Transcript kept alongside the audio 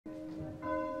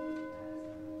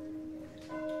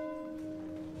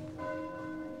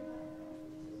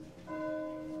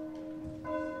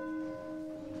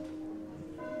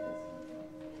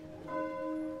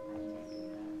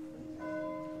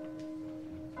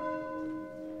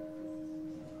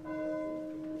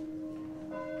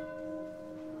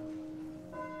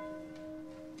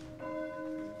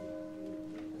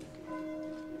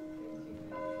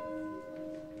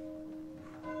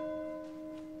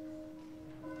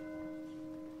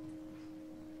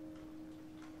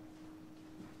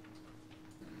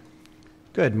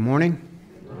Good morning.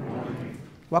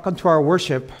 Welcome to our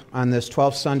worship on this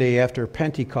 12th Sunday after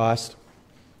Pentecost.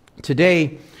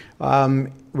 Today,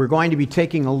 we're going to be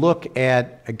taking a look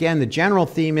at, again, the general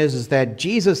theme is that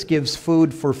Jesus gives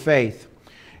food for faith.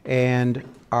 And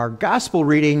our gospel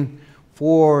reading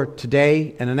for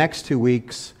today and the next 2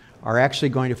 weeks are actually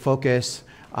going to focus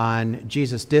on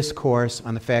Jesus' discourse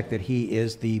on the fact that he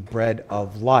is the bread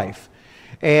of life.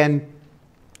 And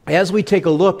as we take a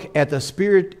look at the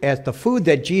food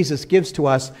that Jesus gives to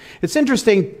us, it's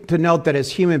interesting to note that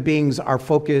as human beings, our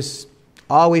focus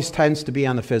always tends to be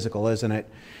on the physical, isn't it?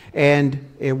 And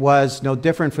it was no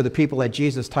different for the people at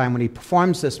Jesus' time when he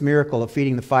performs this miracle of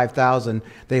feeding the 5,000.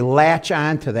 They latch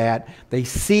on to that. They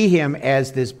see him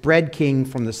as this bread king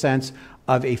from the sense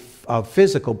of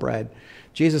physical bread.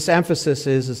 Jesus' emphasis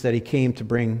is that he came to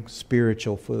bring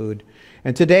spiritual food.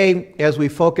 And today, as we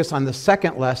focus on the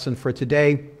second lesson for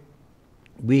today,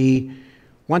 we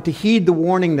want to heed the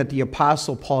warning that the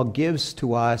Apostle Paul gives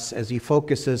to us as he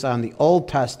focuses on the Old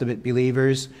Testament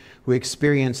believers who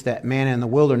experienced that manna in the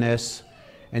wilderness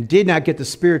and did not get the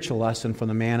spiritual lesson from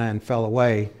the manna and fell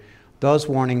away. Those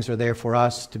warnings are there for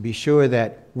us to be sure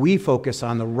that we focus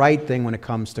on the right thing when it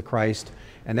comes to Christ,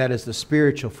 and that is the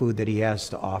spiritual food that he has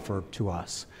to offer to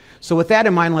us. So with that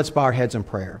in mind, let's bow our heads in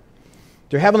prayer.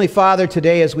 Dear Heavenly Father,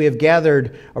 today as we have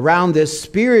gathered around this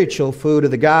spiritual food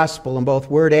of the gospel in both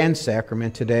word and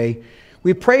sacrament today,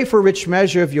 we pray for rich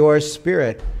measure of your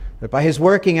Spirit, that by his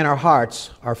working in our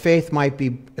hearts, our faith might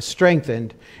be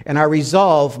strengthened and our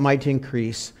resolve might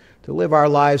increase to live our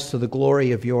lives to the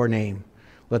glory of your name.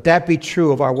 Let that be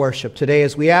true of our worship today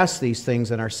as we ask these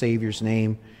things in our Savior's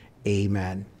name.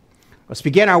 Amen. Let's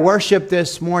begin our worship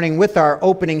this morning with our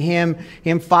opening hymn,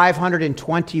 hymn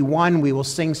 521. We will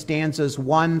sing stanzas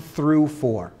 1 through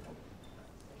 4.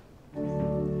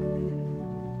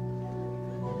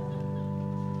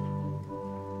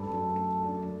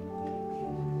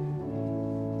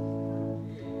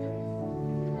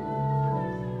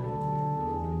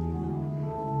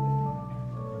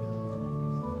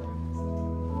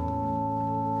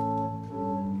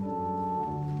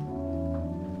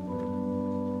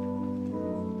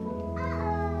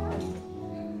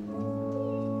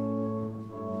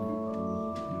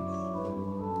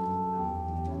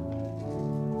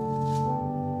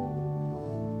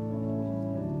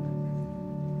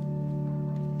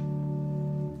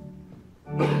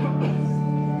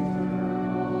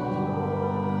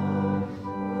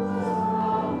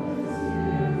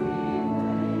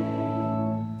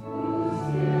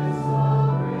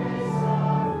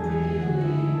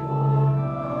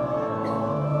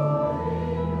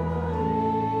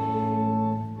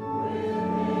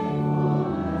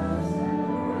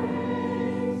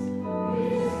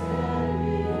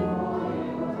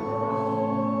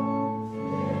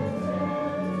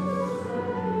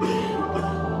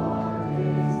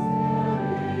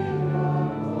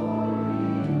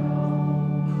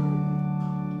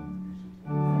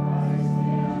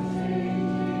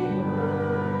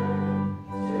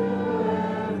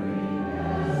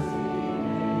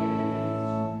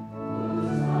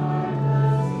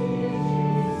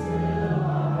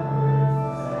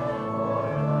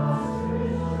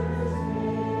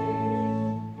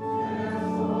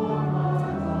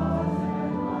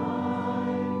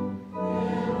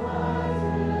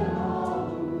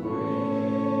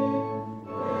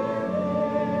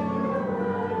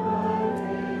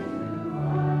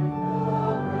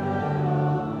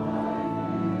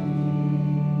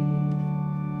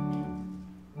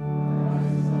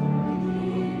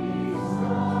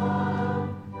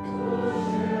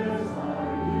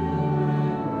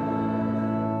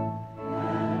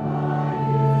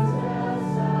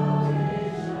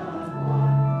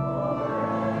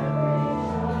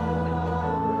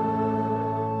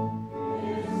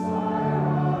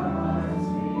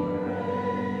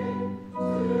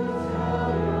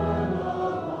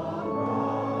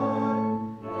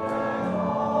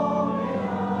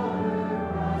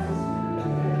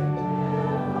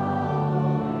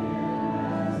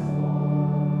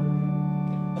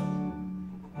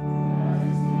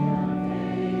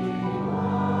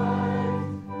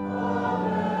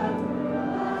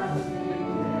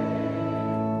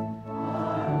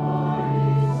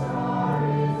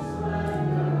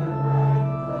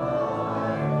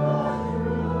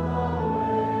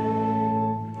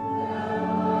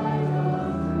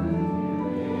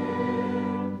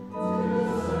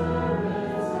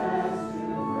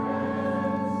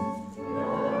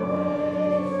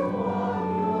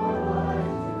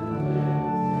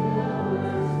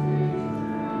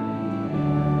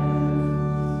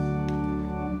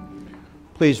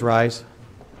 Please rise.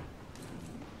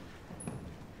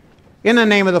 In the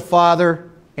name of the Father,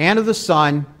 and of the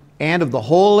Son, and of the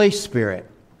Holy Spirit.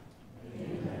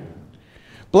 Amen.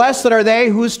 Blessed are they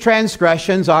whose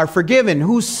transgressions are forgiven,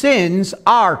 whose sins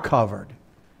are covered.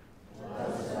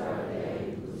 Blessed are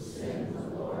they whose sins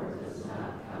the Lord does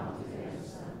not count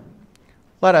against them.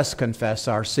 Let us confess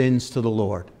our sins to the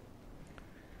Lord.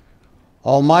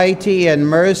 Almighty and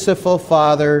merciful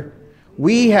Father,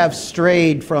 we have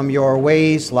strayed from your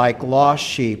ways like lost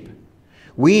sheep.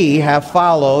 We have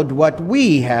followed what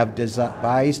we have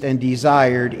devised and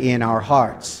desired in our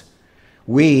hearts.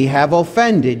 We have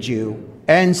offended you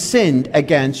and sinned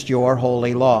against your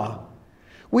holy law.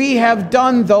 We have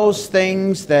done those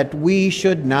things that we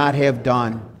should not have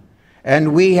done,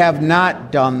 and we have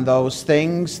not done those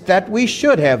things that we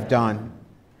should have done.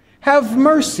 Have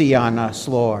mercy on us,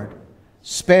 Lord.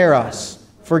 Spare us,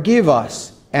 forgive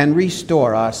us, and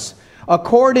restore us,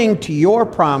 according to your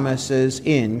promises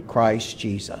in Christ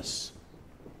Jesus.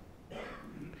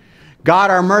 God,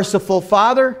 our merciful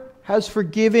Father, has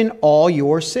forgiven all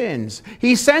your sins.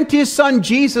 He sent his Son,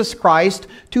 Jesus Christ,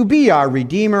 to be our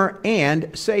Redeemer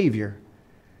and Savior.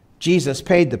 Jesus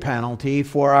paid the penalty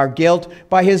for our guilt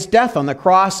by his death on the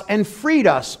cross and freed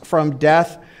us from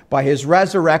death by his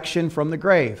resurrection from the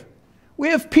grave. We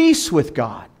have peace with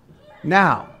God,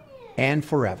 now and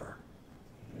forever.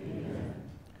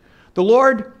 The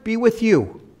Lord be with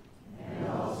you. And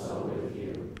also with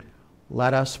you.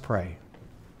 Let us pray.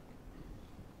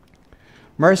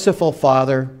 Merciful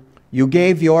Father, you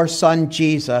gave your Son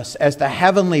Jesus as the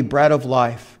heavenly bread of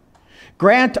life.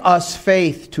 Grant us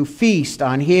faith to feast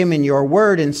on him in your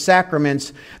word and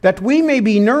sacraments, that we may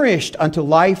be nourished unto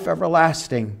life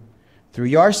everlasting. Through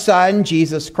your Son,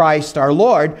 Jesus Christ, our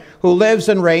Lord, who lives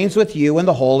and reigns with you in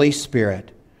the Holy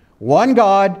Spirit, one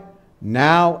God,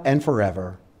 now and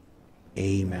forever.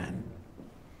 Amen.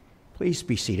 Please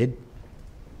be seated.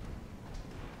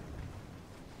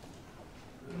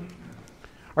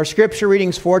 Our scripture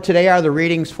readings for today are the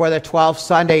readings for the 12th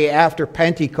Sunday after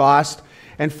Pentecost.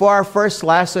 And for our first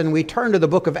lesson, we turn to the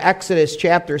book of Exodus,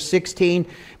 chapter 16,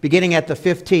 beginning at the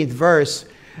 15th verse.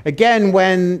 Again,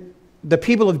 when the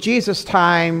people of Jesus'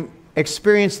 time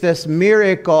experienced this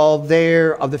miracle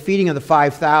there of the feeding of the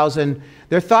 5,000,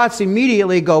 their thoughts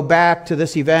immediately go back to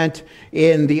this event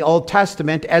in the Old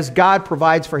Testament as God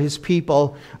provides for his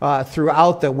people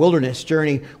throughout the wilderness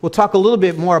journey. We'll talk a little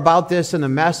bit more about this in the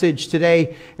message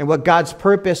today and what God's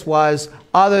purpose was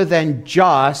other than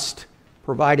just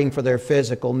providing for their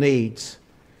physical needs.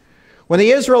 When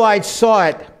the Israelites saw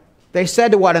it, they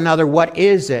said to one another, "What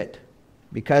is it?"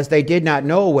 because they did not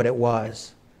know what it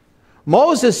was.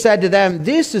 Moses said to them,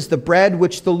 "This is the bread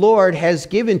which the Lord has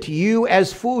given to you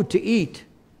as food to eat.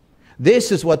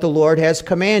 This is what the Lord has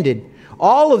commanded.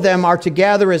 All of them are to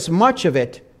gather as much of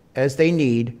it as they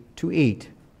need to eat.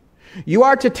 You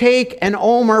are to take an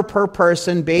omer per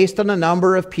person based on the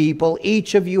number of people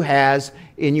each of you has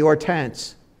in your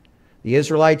tents." The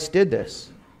Israelites did this,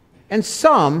 and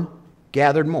some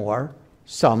gathered more,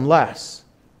 some less.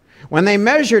 When they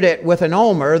measured it with an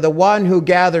omer, the one who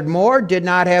gathered more did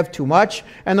not have too much,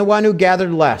 and the one who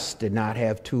gathered less did not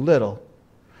have too little.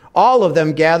 All of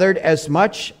them gathered as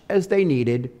much as they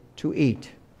needed to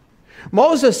eat.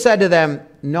 Moses said to them,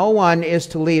 "No one is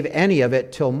to leave any of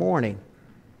it till morning."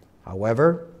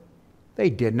 However, they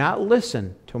did not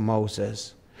listen to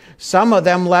Moses. Some of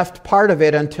them left part of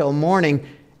it until morning,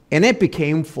 and it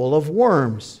became full of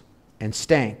worms and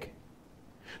stank.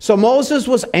 So Moses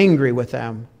was angry with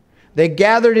them. They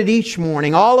gathered it each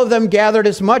morning. All of them gathered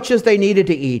as much as they needed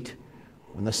to eat.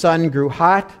 When the sun grew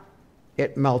hot,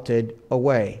 it melted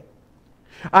away.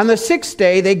 On the 6th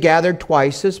day, they gathered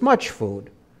twice as much food,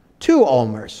 2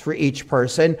 omers for each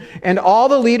person, and all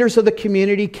the leaders of the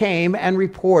community came and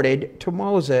reported to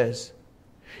Moses.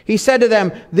 He said to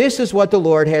them, "This is what the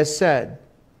Lord has said.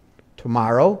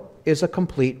 Tomorrow is a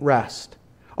complete rest,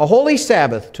 a holy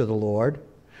Sabbath to the Lord.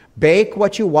 Bake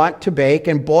what you want to bake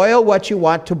and boil what you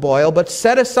want to boil, but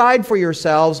set aside for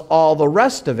yourselves all the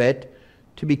rest of it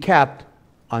to be kept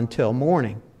until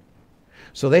morning."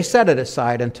 So they set it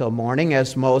aside until morning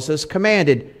as Moses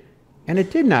commanded, and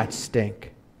it did not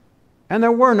stink, and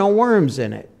there were no worms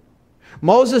in it.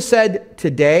 Moses said,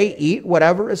 "Today eat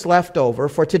whatever is left over,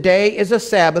 for today is a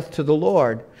Sabbath to the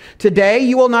Lord. Today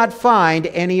you will not find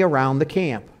any around the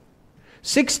camp.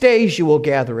 6 days you will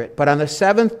gather it, but on the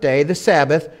 7th day, the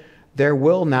Sabbath, there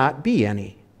will not be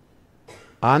any."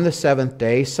 On the 7th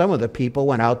day, some of the people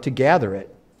went out to gather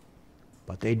it,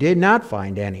 but they did not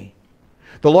find any.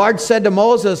 The Lord said to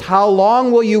Moses, "How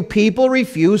long will you people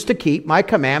refuse to keep my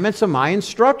commandments and my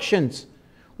instructions?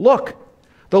 Look,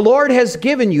 the Lord has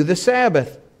given you the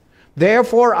Sabbath.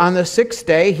 Therefore, on the 6th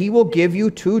day, he will give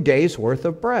you 2 days' worth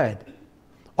of bread.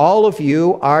 All of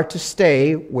you are to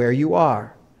stay where you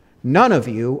are. None of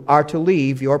you are to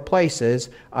leave your places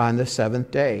on the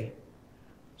 7th day.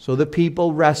 So the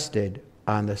people rested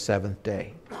on the 7th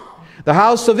day. The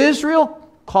house of Israel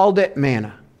called it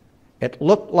manna. It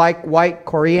looked like white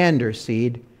coriander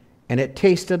seed, and it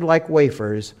tasted like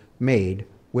wafers made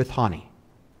with honey.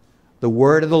 The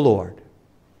word of the Lord.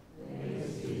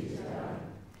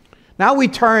 Now we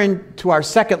turn to our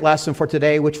second lesson for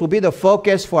today, which will be the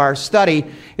focus for our study.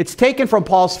 It's taken from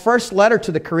Paul's first letter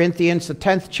to the Corinthians, the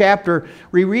 10th chapter.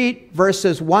 We read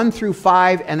verses 1 through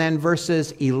 5 and then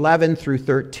verses 11 through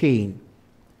 13.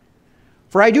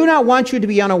 For I do not want you to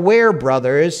be unaware,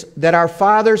 brothers, that our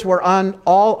fathers were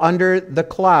all under the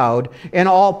cloud and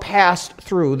all passed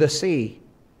through the sea.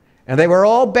 And they were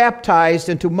all baptized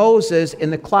into Moses in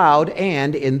the cloud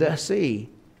and in the sea.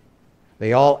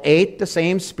 They all ate the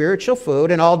same spiritual food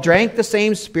and all drank the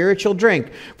same spiritual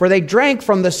drink, for they drank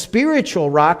from the spiritual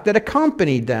rock that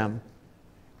accompanied them.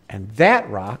 And that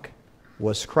rock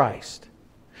was Christ.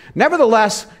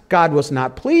 Nevertheless, God was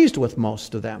not pleased with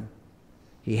most of them.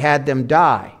 He had them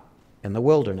die in the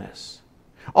wilderness.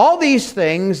 All these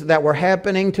things that were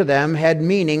happening to them had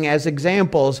meaning as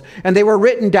examples, and they were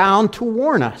written down to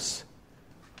warn us,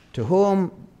 to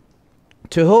whom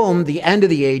the end of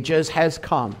the ages has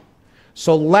come.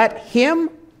 So let him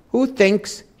who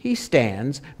thinks he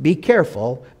stands be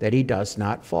careful that he does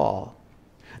not fall.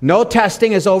 No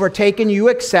testing has overtaken you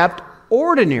except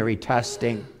ordinary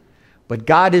testing. But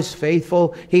God is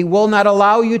faithful. He will not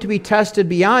allow you to be tested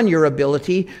beyond your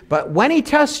ability, but when he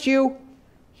tests you,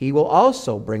 he will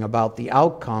also bring about the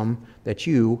outcome that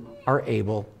you are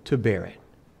able to bear it.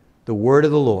 The word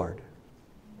of the Lord.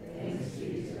 Thanks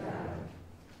be to God.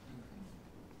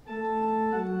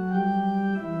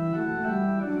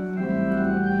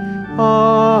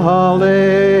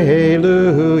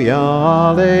 Alleluia,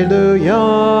 alleluia.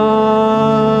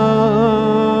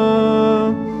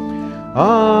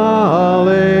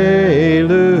 Alleluia,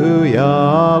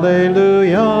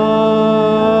 alleluia.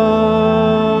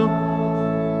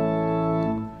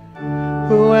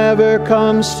 Whoever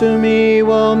comes to me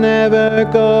will never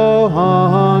go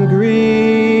hungry,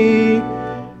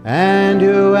 and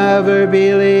whoever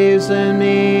believes in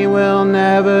me will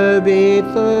never be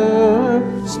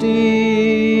thirsty.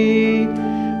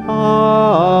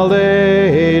 Alleluia,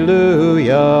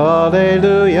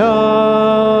 alleluia.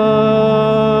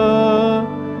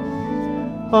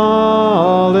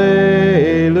 Alleluia,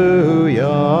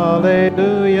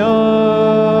 alleluia.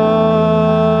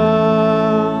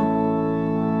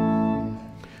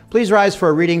 Please rise for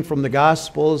a reading from the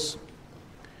Gospels.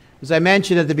 As I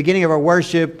mentioned at the beginning of our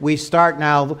worship, we start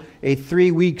now a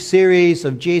 3-week series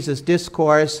of Jesus'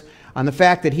 discourse on the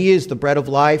fact that he is the bread of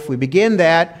life. We begin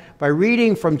that by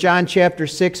reading from John chapter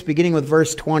 6, beginning with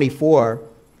verse 24.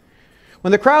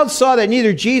 When the crowd saw that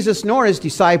neither Jesus nor his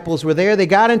disciples were there, they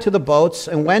got into the boats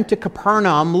and went to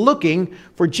Capernaum looking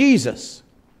for Jesus.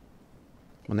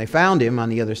 When they found him on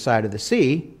the other side of the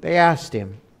sea, they asked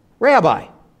him, "Rabbi,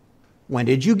 when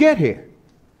did you get here?"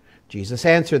 Jesus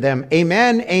answered them,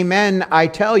 "Amen, amen, I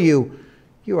tell you,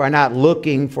 you are not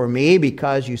looking for me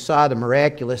because you saw the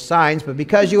miraculous signs, but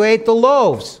because you ate the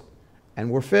loaves and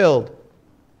were filled.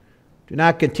 Do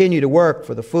not continue to work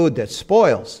for the food that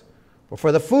spoils, but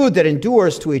for the food that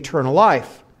endures to eternal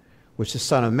life, which the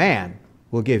Son of Man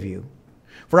will give you.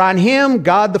 For on him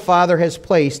God the Father has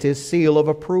placed his seal of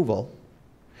approval."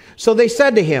 So they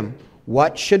said to him,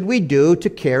 "What should we do to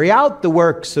carry out the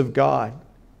works of God?"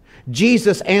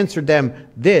 Jesus answered them,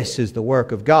 "This is the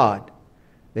work of God,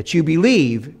 that you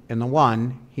believe in the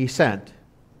one he sent."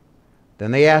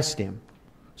 Then they asked him,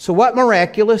 "So what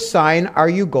miraculous sign are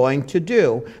you going to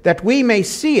do, that we may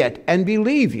see it and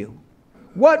believe you?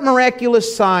 What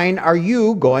miraculous sign are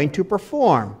you going to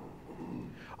perform?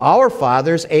 Our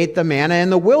fathers ate the manna in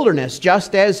the wilderness,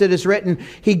 just as it is written,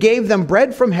 he gave them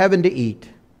bread from heaven to eat."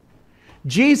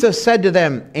 Jesus said to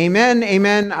them, "Amen,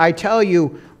 amen, I tell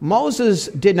you, Moses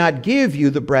did not give you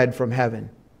the bread from heaven,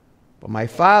 but my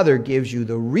Father gives you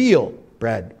the real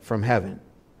bread from heaven.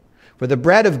 For the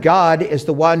bread of God is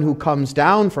the one who comes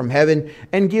down from heaven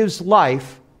and gives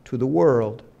life to the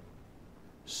world."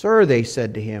 "Sir," they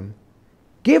said to him,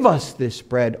 "give us this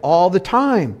bread all the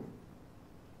time."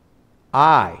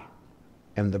 "I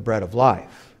am the bread of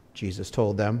life," Jesus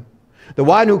told them. "The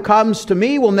one who comes to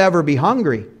me will never be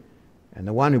hungry, and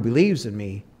the one who believes in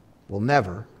me will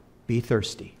never be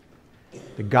thirsty."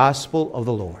 The Gospel of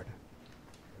the Lord.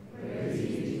 Praise be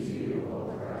to you,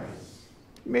 O Christ.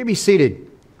 You may be seated.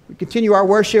 We continue our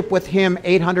worship with hymn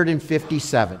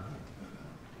 857.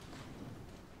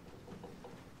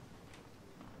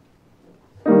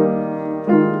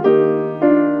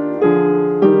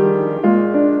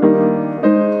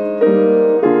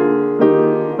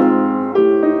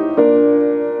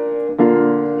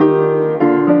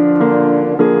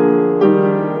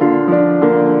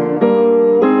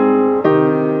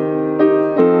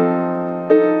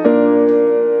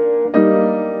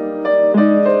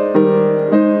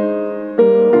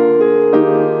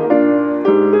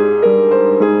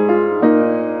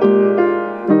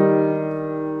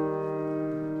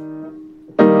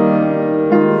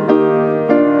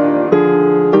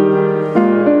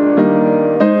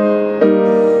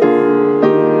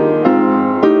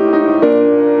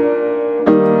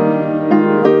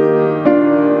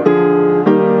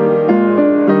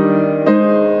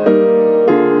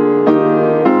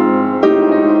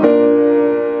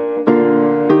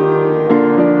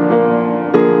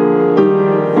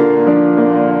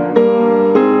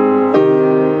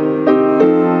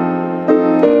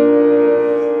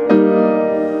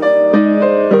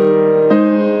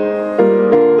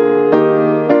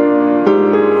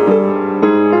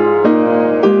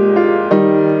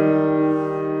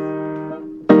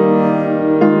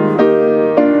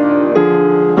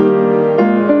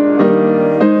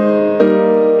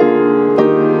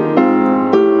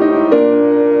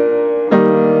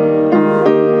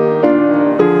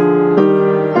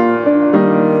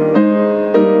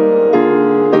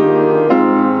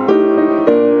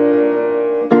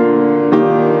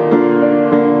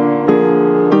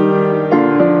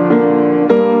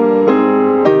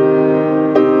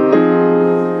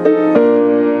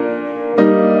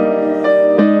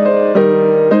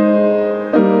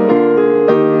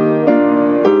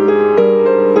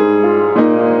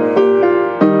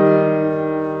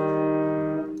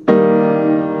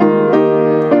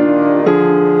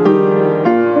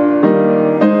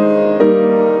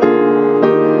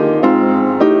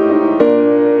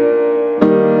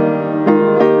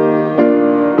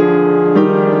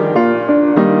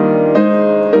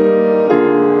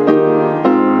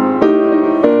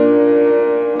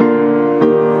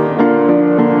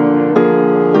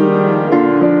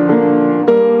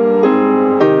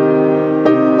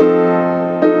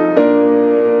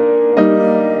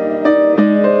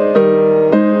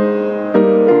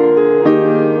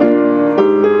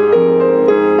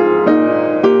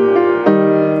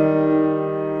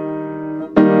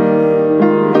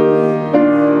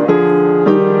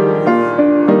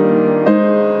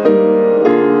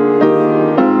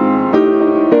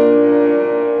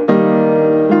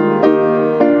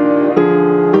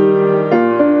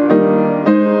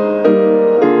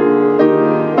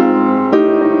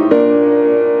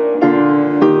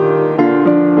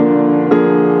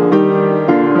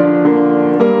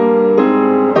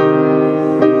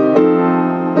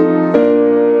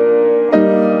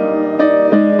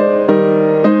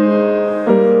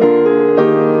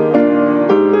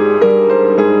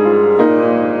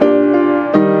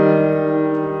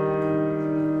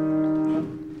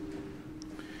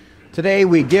 Today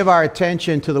we give our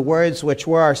attention to the words which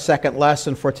were our second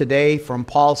lesson for today from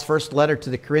Paul's first letter to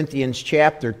the Corinthians,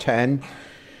 chapter 10.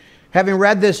 Having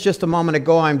read this just a moment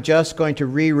ago, I'm just going to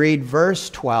reread verse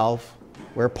 12,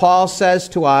 where Paul says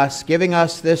to us, giving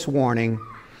us this warning,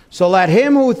 "So let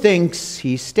him who thinks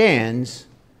he stands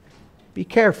be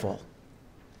careful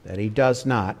that he does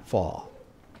not fall."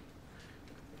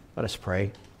 Let us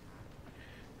pray.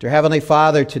 Dear Heavenly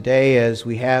Father, today as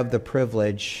we have the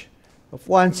privilege of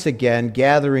once again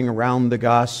gathering around the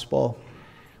gospel,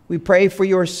 we pray for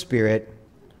your Spirit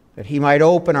that he might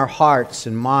open our hearts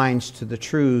and minds to the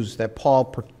truths that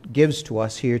Paul gives to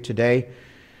us here today,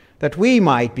 that we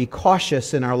might be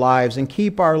cautious in our lives and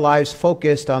keep our lives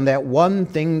focused on that one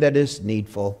thing that is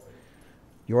needful,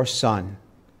 your Son,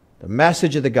 the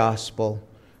message of the gospel,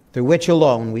 through which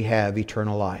alone we have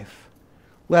eternal life.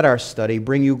 Let our study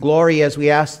bring you glory as we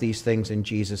ask these things in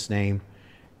Jesus' name.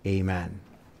 Amen.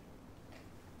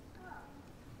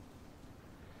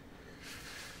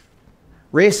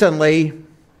 Recently,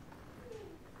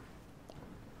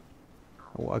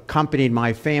 I accompanied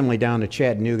my family down to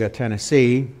Chattanooga,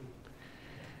 Tennessee,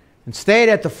 and stayed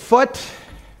at the foot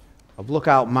of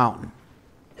Lookout Mountain.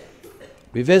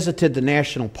 We visited the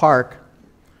national park.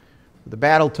 The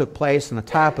battle took place on the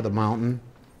top of the mountain.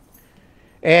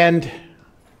 And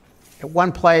at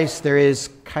one place, there is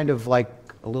kind of like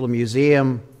a little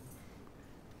museum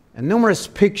and numerous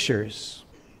pictures.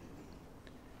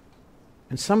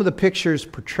 And some of the pictures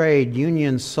portrayed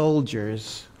Union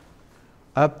soldiers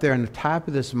up there on the top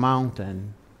of this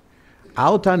mountain,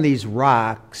 out on these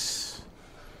rocks,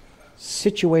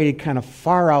 situated kind of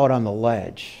far out on the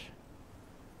ledge.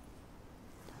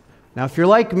 Now, if you're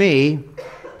like me,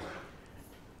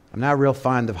 I'm not real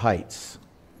fond of heights.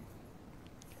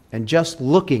 And just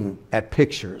looking at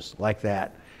pictures like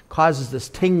that causes this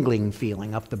tingling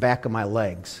feeling up the back of my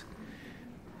legs.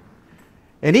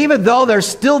 And even though there's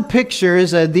still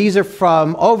pictures, and these are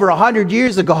from over 100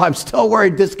 years ago, I'm still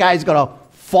worried this guy's going to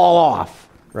fall off,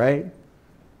 right?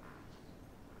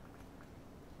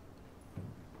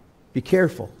 Be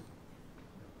careful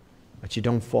that you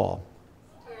don't fall.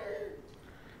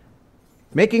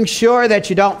 Making sure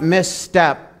that you don't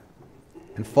misstep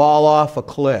and fall off a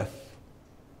cliff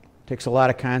takes a lot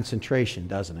of concentration,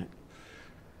 doesn't it?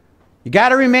 You got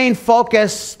to remain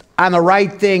focused on the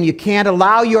right thing. You can't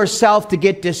allow yourself to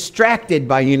get distracted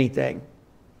by anything.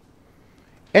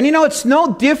 And you know, it's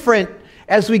no different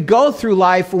as we go through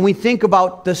life when we think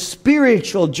about the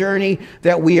spiritual journey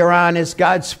that we are on as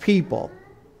God's people.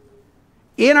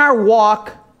 In our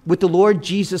walk with the Lord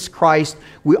Jesus Christ,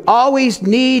 we always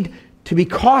need to be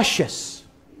cautious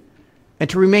and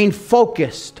to remain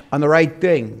focused on the right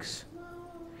things.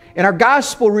 In our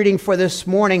gospel reading for this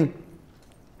morning,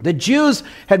 the Jews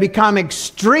had become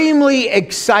extremely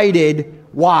excited.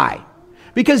 Why?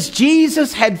 Because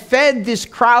Jesus had fed this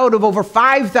crowd of over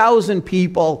 5,000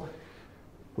 people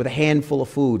with a handful of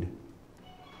food.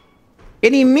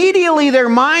 And immediately their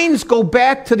minds go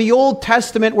back to the Old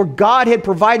Testament where God had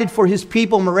provided for his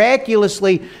people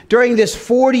miraculously during this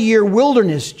 40-year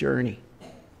wilderness journey.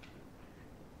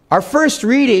 Our first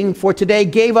reading for today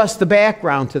gave us the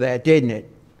background to that, didn't it?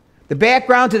 The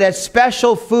background to that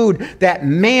special food, that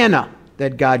manna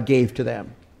that God gave to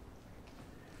them.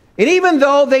 And even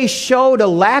though they showed a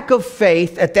lack of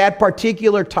faith at that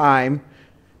particular time,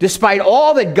 despite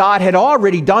all that God had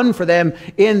already done for them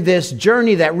in this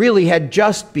journey that really had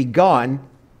just begun,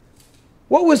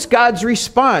 what was God's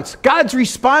response? God's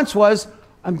response was,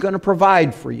 I'm going to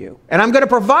provide for you. And I'm going to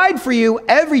provide for you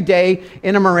every day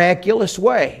in a miraculous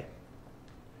way.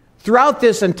 Throughout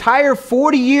this entire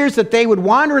 40 years that they would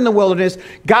wander in the wilderness,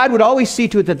 God would always see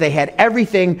to it that they had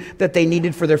everything that they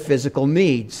needed for their physical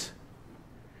needs.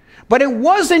 But it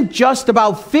wasn't just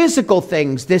about physical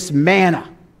things, this manna.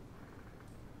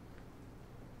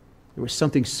 There was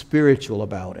something spiritual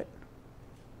about it.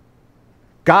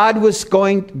 God was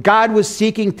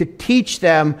seeking to teach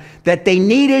them that they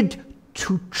needed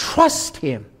to trust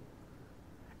him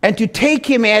and to take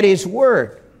him at his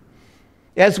word.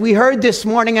 As we heard this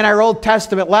morning in our Old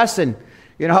Testament lesson,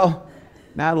 you know,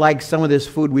 not like some of this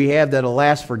food we have that'll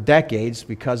last for decades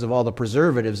because of all the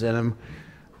preservatives in them.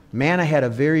 Manna had a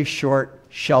very short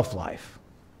shelf life.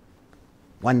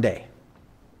 One day.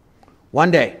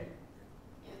 One day.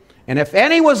 And if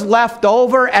any was left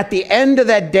over at the end of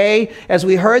that day, as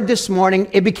we heard this morning,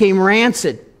 it became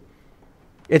rancid.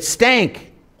 It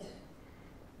stank.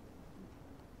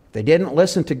 They didn't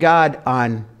listen to God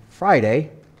on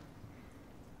Friday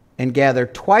and gather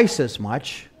twice as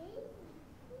much,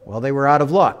 well, they were out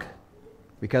of luck.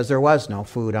 because there was no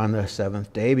food on the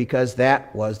seventh day, because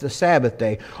that was the Sabbath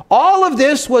day. All of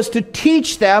this was to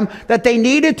teach them that they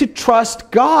needed to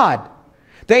trust God.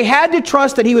 They had to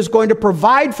trust that He was going to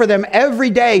provide for them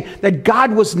every day, that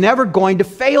God was never going to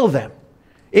fail them.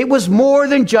 It was more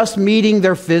than just meeting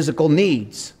their physical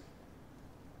needs.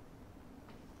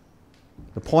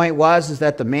 The point was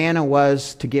that the manna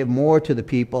was to give more to the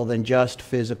people than just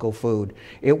physical food.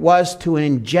 It was to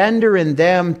engender in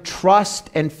them trust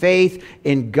and faith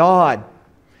in God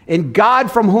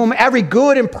from whom every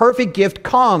good and perfect gift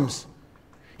comes.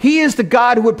 He is the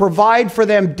God who would provide for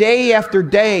them day after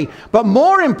day. But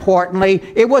more importantly,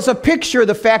 it was a picture of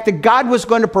the fact that God was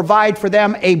going to provide for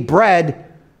them a bread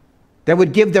that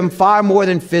would give them far more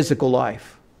than physical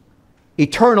life,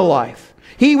 eternal life.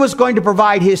 He was going to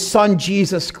provide His Son,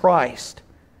 Jesus Christ.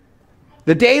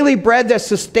 The daily bread that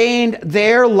sustained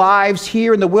their lives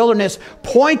here in the wilderness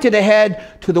pointed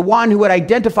ahead to the one who would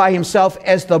identify Himself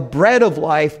as the bread of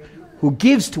life, who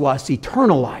gives to us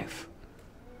eternal life.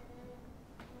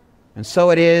 And so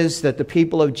it is that the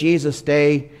people of Jesus'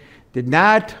 day did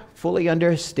not fully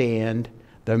understand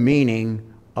the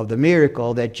meaning of the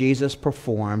miracle that Jesus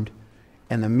performed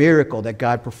and the miracle that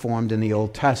God performed in the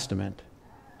Old Testament.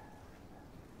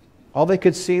 All they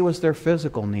could see was their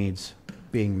physical needs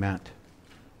being met.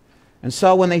 And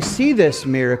so when they see this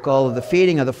miracle of the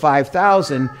feeding of the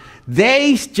 5,000,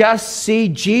 they just see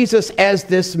Jesus as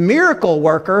this miracle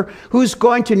worker who's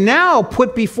going to now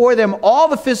put before them all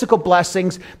the physical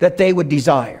blessings that they would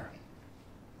desire.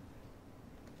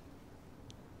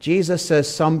 Jesus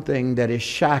says something that is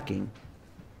shocking,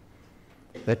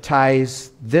 that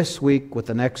ties this week with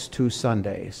the next 2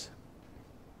 Sundays.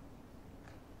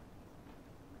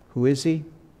 Who is He?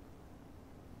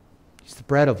 He's the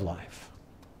bread of life.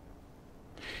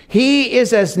 He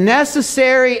is as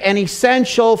necessary and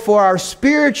essential for our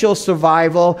spiritual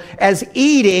survival as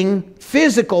eating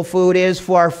physical food is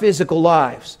for our physical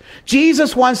lives.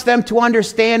 Jesus wants them to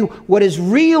understand what is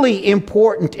really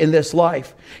important in this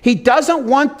life. He doesn't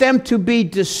want them to be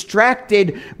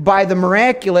distracted by the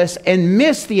miraculous and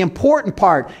miss the important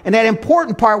part. And that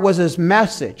important part was His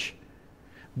message.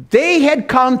 They had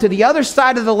come to the other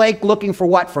side of the lake looking for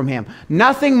what from Him?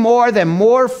 Nothing more than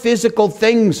more physical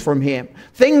things from Him.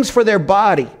 Things for their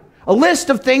body. A list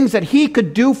of things that He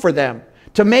could do for them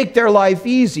to make their life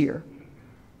easier.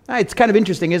 It's kind of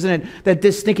interesting, isn't it, that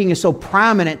this thinking is so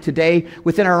prominent today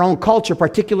within our own culture,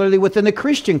 particularly within the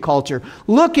Christian culture.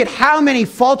 Look at how many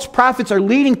false prophets are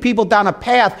leading people down a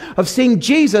path of seeing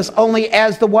Jesus only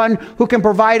as the one who can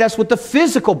provide us with the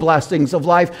physical blessings of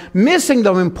life, missing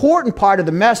the important part of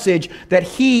the message that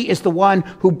He is the one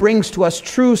who brings to us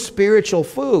true spiritual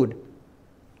food.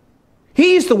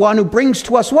 He's the one who brings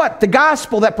to us what? The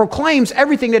gospel that proclaims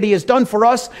everything that He has done for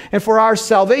us and for our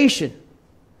salvation.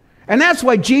 And that's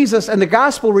why Jesus and the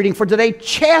gospel reading for today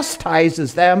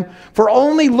chastises them for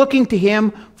only looking to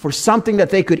Him for something that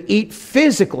they could eat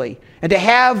physically and to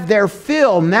have their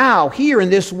fill now, here in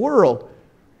this world.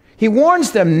 He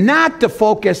warns them not to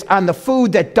focus on the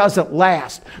food that doesn't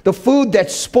last, the food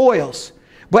that spoils.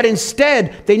 But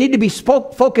instead, they need to be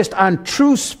focused on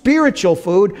true spiritual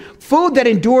food, food that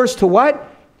endures to what?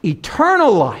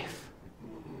 Eternal life.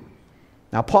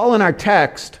 Now, Paul in our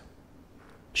text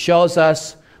shows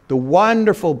us the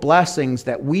wonderful blessings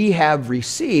that we have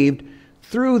received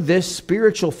through this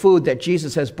spiritual food that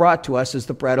Jesus has brought to us as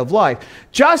the bread of life.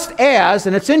 Just as,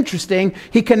 and it's interesting,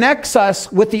 He connects us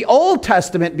with the Old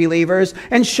Testament believers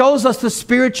and shows us the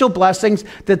spiritual blessings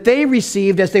that they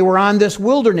received as they were on this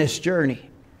wilderness journey.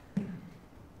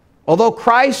 Although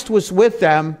Christ was with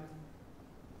them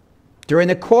during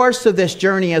the course of this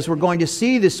journey, as we're going to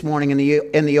see this morning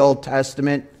in the Old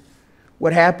Testament,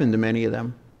 what happened to many of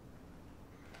them?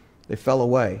 They fell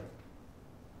away.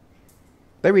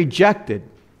 They rejected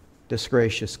this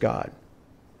gracious God.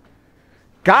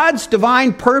 God's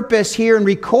divine purpose here in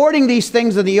recording these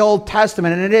things in the Old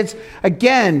Testament, and it's,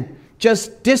 again,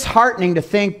 just disheartening to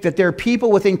think that there are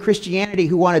people within Christianity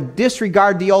who want to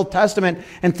disregard the Old Testament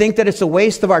and think that it's a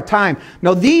waste of our time.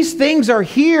 No, these things are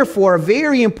here for a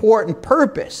very important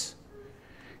purpose.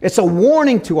 It's a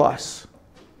warning to us.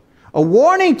 A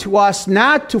warning to us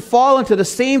not to fall into the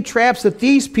same traps that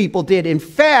these people did. In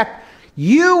fact,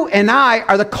 you and I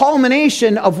are the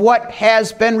culmination of what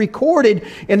has been recorded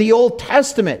in the Old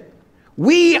Testament.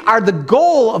 We are the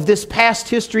goal of this past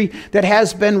history that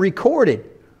has been recorded.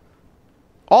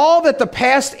 All that the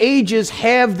past ages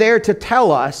have there to tell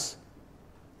us,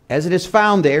 as it is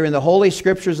found there in the Holy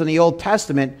Scriptures in the Old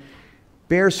Testament,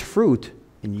 bears fruit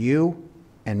in you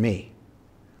and me.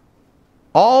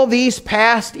 All these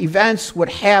past events would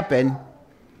happen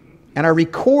and are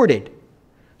recorded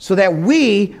so that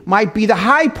we might be the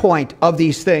high point of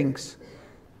these things.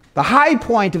 The high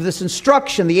point of this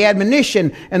instruction, the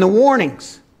admonition, and the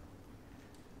warnings.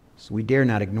 So we dare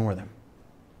not ignore them.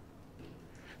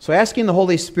 So asking the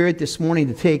Holy Spirit this morning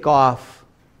to take off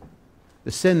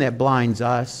the sin that blinds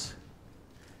us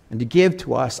and to give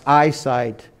to us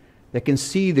eyesight that can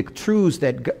see the truths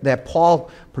that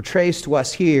Paul portrays to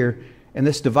us here in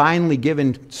this divinely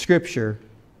given scripture,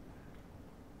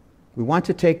 we want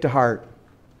to take to heart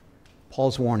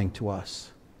Paul's warning to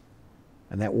us.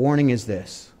 And that warning is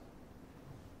this: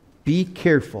 be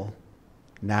careful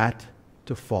not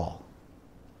to fall.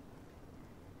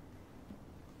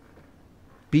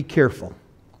 Be careful.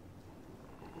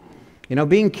 You know,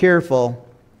 being careful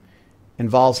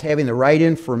involves having the right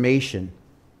information.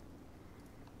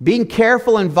 Being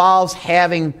careful involves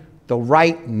having the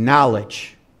right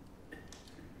knowledge.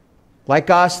 Like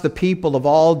us, the people of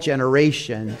all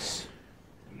generations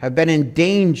have been in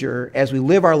danger as we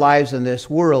live our lives in this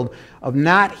world of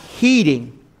not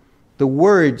heeding the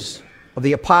words of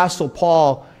the Apostle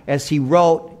Paul as he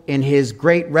wrote in his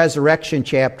great resurrection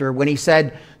chapter when he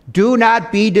said, "Do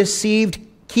not be deceived.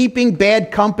 Keeping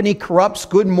bad company corrupts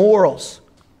good morals."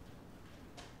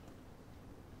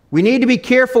 We need to be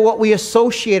careful what we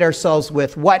associate ourselves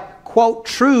with, what, quote,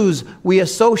 truths we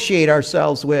associate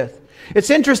ourselves with. It's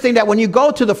interesting that when you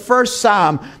go to the first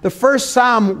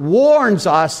Psalm warns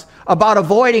us about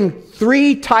avoiding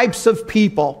three types of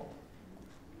people.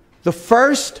 The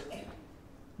first,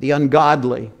 the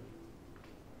ungodly.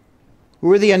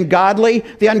 Who are the ungodly?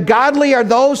 The ungodly are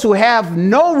those who have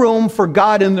no room for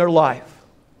God in their life.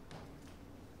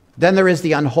 Then there is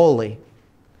the unholy.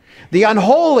 The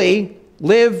unholy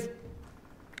live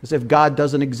as if God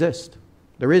doesn't exist.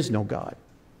 There is no God.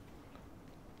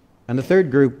 And the third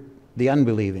group, the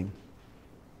unbelieving.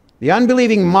 The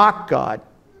unbelieving mock God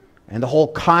and the whole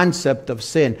concept of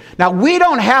sin. Now, we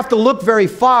don't have to look very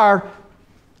far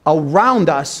around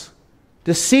us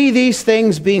to see these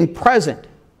things being present.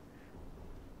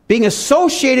 Being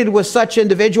associated with such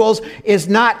individuals is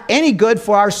not any good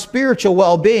for our spiritual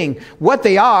well-being. What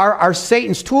they are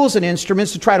Satan's tools and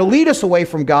instruments to try to lead us away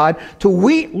from God, to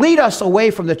lead us away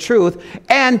from the truth,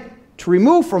 and to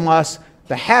remove from us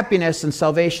the happiness and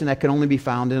salvation that can only be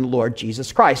found in the Lord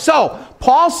Jesus Christ. So,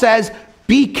 Paul says,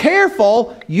 be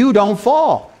careful you don't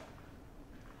fall.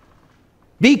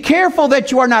 Be careful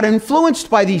that you are not influenced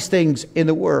by these things in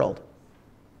the world.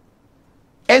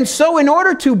 And so, in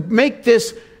order to make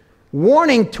this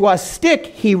warning to us stick,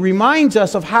 he reminds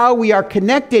us of how we are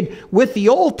connected with the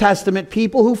Old Testament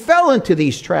people who fell into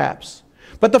these traps.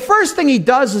 But the first thing he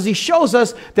does is he shows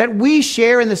us that we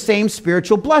share in the same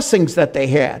spiritual blessings that they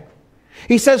had.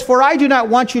 He says, "For I do not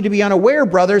want you to be unaware,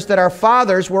 brothers, that our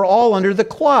fathers were all under the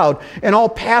cloud and all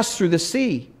passed through the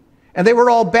sea. And they were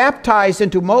all baptized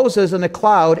into Moses in the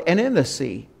cloud and in the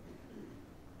sea."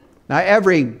 Now,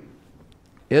 every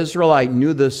Israelite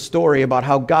knew this story about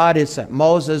how God had sent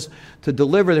Moses to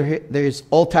deliver these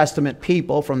Old Testament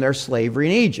people from their slavery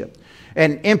in Egypt.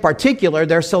 And in particular,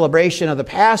 their celebration of the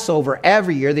Passover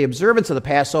every year, the observance of the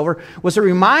Passover, was a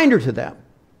reminder to them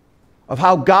of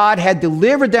how God had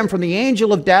delivered them from the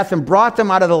angel of death and brought them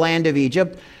out of the land of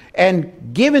Egypt and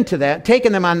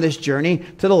taken them on this journey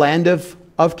to the land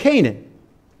of Canaan.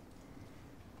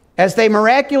 As they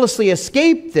miraculously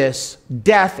escaped this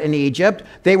death in Egypt,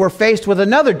 they were faced with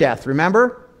another death,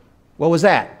 remember? What was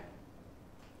that?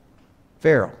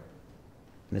 Pharaoh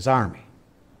and his army.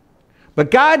 But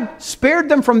God spared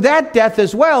them from that death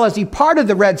as well as he parted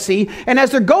the Red Sea. And as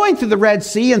they're going through the Red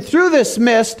Sea and through this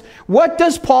mist, what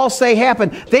does Paul say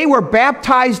happened? They were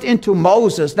baptized into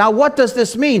Moses. Now, what does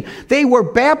this mean? They were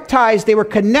baptized, they were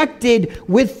connected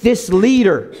with this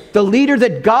leader, the leader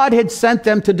that God had sent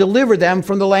them to deliver them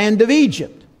from the land of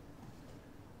Egypt.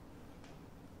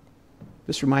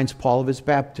 This reminds Paul of his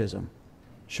baptism.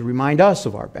 It should remind us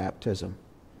of our baptism.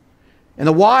 In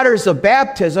the waters of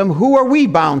baptism, who are we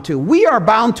bound to? We are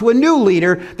bound to a new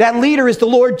leader. That leader is the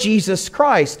Lord Jesus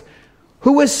Christ,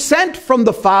 who was sent from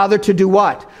the Father to do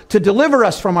what? To deliver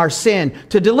us from our sin,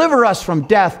 to deliver us from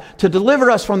death, to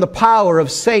deliver us from the power of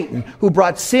Satan, who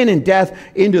brought sin and death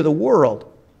into the world.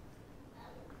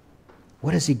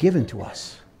 What has he given to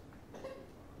us?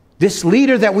 This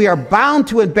leader that we are bound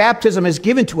to in baptism has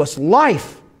given to us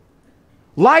life.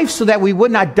 Life so that we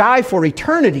would not die for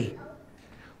eternity.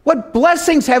 What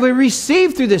blessings have we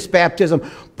received through this baptism?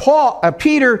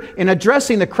 Peter, in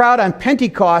addressing the crowd on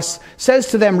Pentecost, says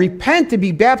to them, "Repent and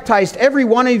be baptized, every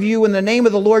one of you, in the name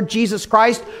of the Lord Jesus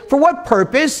Christ." For what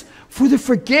purpose? For the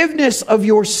forgiveness of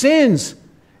your sins.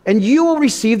 And you will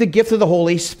receive the gift of the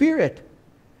Holy Spirit.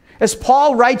 As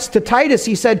Paul writes to Titus,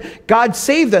 he said, God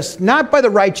saved us not by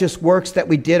the righteous works that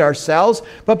we did ourselves,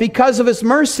 but because of his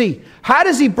mercy. How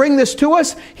does he bring this to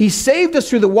us? He saved us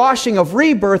through the washing of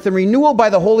rebirth and renewal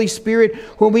by the Holy Spirit,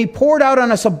 whom he poured out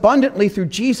on us abundantly through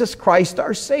Jesus Christ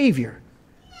our Savior.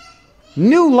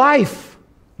 New life,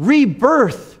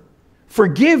 rebirth,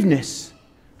 forgiveness,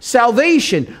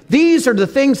 salvation. These are the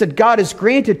things that God has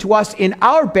granted to us in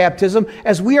our baptism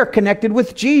as we are connected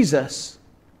with Jesus.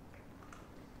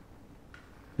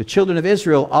 The children of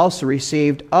Israel also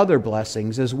received other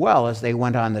blessings as well as they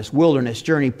went on this wilderness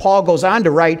journey. Paul goes on to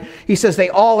write, he says, they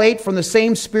all ate from the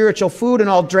same spiritual food and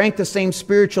all drank the same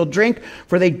spiritual drink,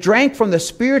 for they drank from the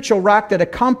spiritual rock that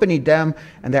accompanied them,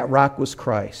 and that rock was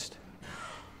Christ.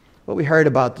 Well, we heard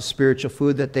about the spiritual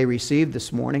food that they received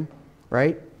this morning,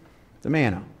 right? The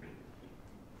manna.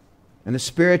 And the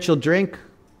spiritual drink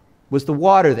was the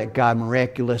water that God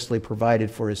miraculously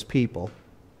provided for his people.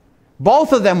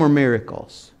 Both of them were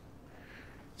miracles.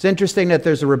 It's interesting that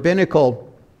there's a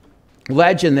rabbinical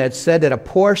legend that said that a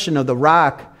portion of the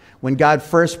rock, when God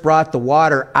first brought the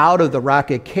water out of the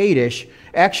rock at Kadesh,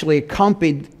 actually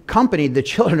accompanied the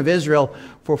children of Israel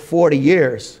for 40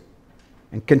 years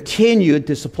and continued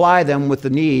to supply them with the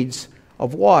needs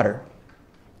of water.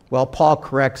 Well, Paul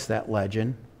corrects that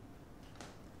legend.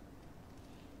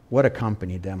 What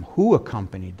accompanied them? Who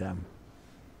accompanied them?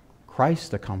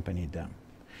 Christ accompanied them.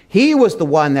 He was the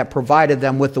one that provided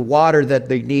them with the water that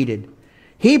they needed.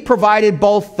 He provided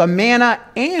both the manna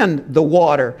and the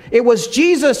water. It was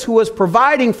Jesus who was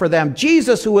providing for them,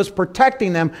 Jesus who was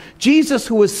protecting them, Jesus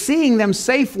who was seeing them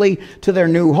safely to their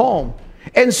new home.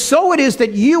 And so it is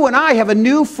that you and I have a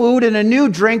new food and a new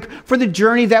drink for the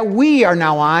journey that we are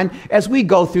now on as we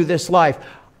go through this life.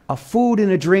 A food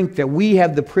and a drink that we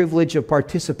have the privilege of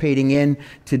participating in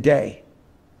today.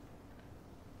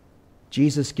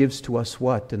 Jesus gives to us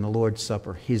what in the Lord's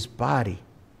Supper? His body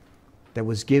that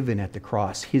was given at the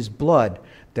cross. His blood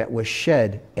that was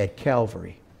shed at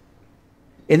Calvary.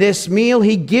 In this meal,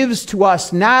 he gives to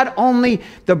us not only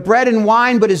the bread and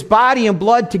wine, but his body and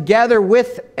blood together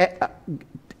with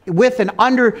and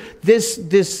under this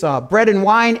bread and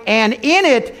wine. And in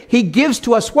it, he gives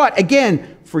to us what?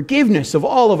 Again, forgiveness of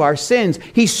all of our sins.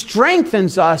 He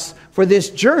strengthens us for this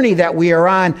journey that we are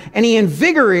on, and he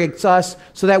invigorates us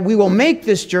so that we will make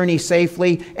this journey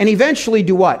safely and eventually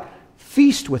do what?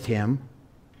 Feast with him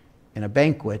in a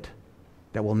banquet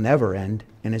that will never end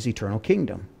in his eternal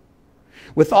kingdom.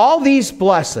 With all these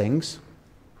blessings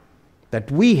that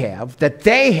we have, that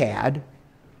they had,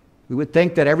 we would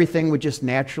think that everything would just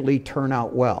naturally turn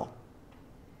out well.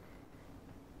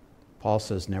 Paul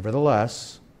says,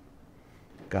 nevertheless,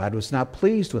 God was not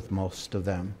pleased with most of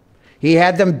them. He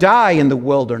had them die in the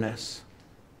wilderness.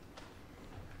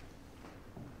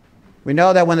 We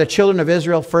know that when the children of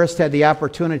Israel first had the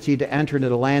opportunity to enter into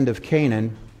the land of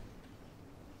Canaan,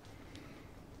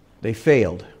 they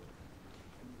failed.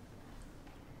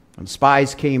 When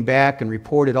spies came back and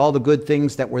reported all the good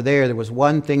things that were there, there was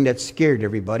one thing that scared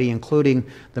everybody, including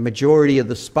the majority of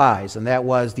the spies, and that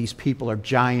was these people are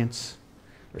giants.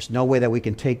 There's no way that we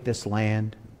can take this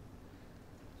land.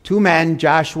 Two men,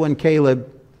 Joshua and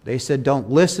Caleb, they said,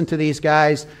 don't listen to these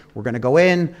guys. We're going to go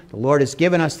in. The Lord has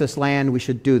given us this land. We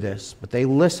should do this. But they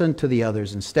listened to the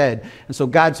others instead. And so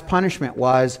God's punishment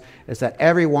is that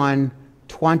everyone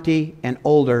 20 and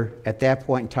older at that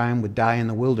point in time would die in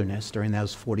the wilderness during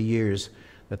those 40 years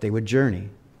that they would journey.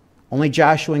 Only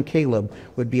Joshua and Caleb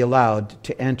would be allowed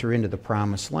to enter into the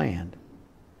promised land.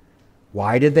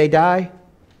 Why did they die?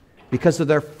 Because of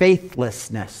their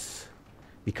faithlessness,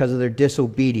 because of their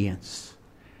disobedience.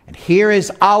 And here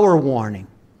is our warning.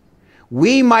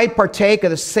 We might partake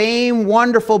of the same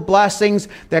wonderful blessings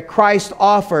that Christ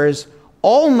offers,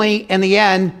 only in the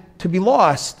end to be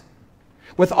lost.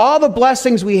 With all the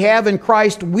blessings we have in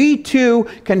Christ, we too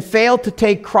can fail to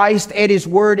take Christ at his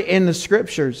word in the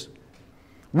Scriptures.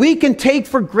 We can take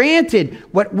for granted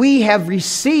what we have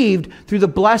received through the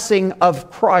blessing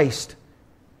of Christ.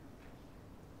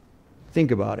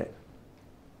 Think about it.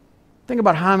 Think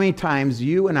about how many times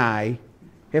you and I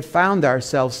have found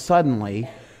ourselves suddenly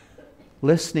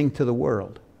listening to the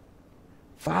world,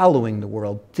 following the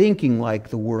world, thinking like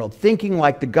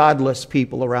the godless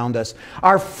people around us.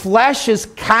 Our flesh is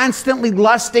constantly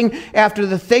lusting after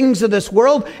the things of this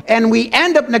world, and we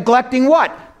end up neglecting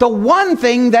what? The one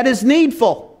thing that is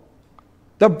needful,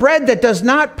 the bread that does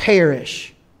not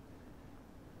perish.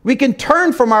 We can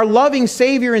turn from our loving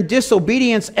Savior in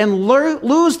disobedience and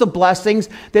lose the blessings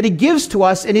that he gives to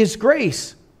us in his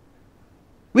grace.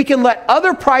 We can let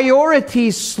other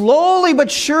priorities slowly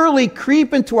but surely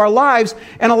creep into our lives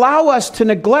and allow us to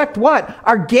neglect what?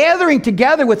 Our gathering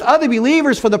together with other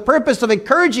believers for the purpose of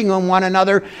encouraging one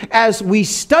another as we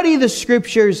study the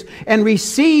Scriptures and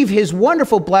receive His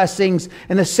wonderful blessings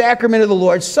in the sacrament of the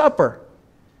Lord's Supper.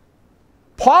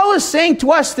 Paul is saying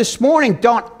to us this morning,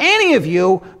 don't any of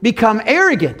you become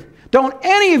arrogant. Don't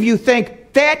any of you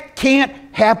think that can't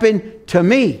happen to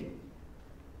me.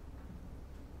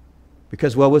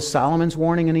 Because what was Solomon's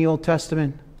warning in the Old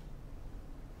Testament?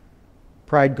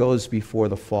 Pride goes before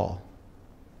the fall.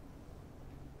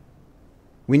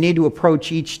 We need to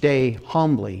approach each day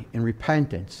humbly in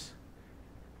repentance,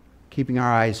 keeping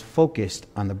our eyes focused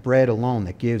on the bread alone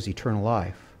that gives eternal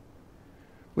life.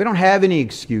 We don't have any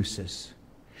excuses.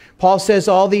 Paul says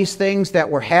all these things that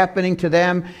were happening to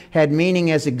them had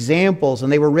meaning as examples,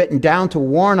 and they were written down to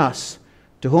warn us,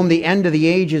 to whom the end of the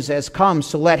ages has come.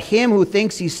 So let him who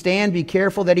thinks he stand be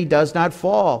careful that he does not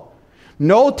fall.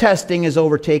 No testing has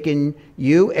overtaken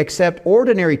you except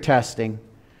ordinary testing.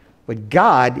 But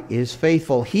God is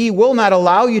faithful. He will not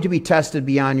allow you to be tested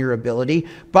beyond your ability.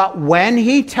 But when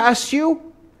He tests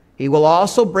you, He will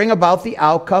also bring about the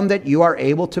outcome that you are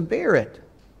able to bear it.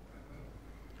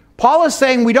 Paul is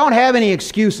saying we don't have any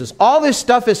excuses. All this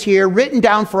stuff is here written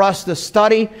down for us to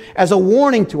study as a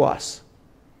warning to us.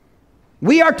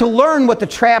 We are to learn what the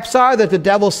traps are that the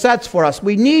devil sets for us.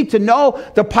 We need to know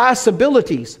the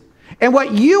possibilities. And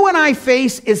what you and I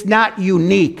face is not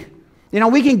unique. You know,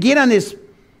 we can get on this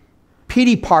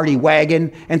pity party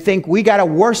wagon and think we got it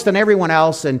worse than everyone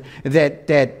else and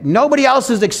that nobody else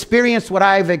has experienced what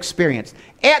I've experienced.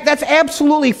 That's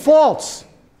absolutely false.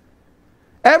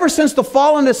 Ever since the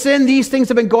fall into sin, these things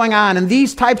have been going on and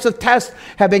these types of tests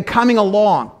have been coming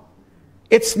along.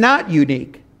 It's not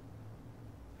unique.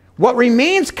 What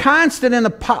remains constant in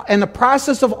the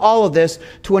process of all of this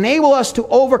to enable us to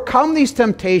overcome these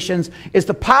temptations is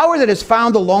the power that is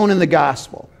found alone in the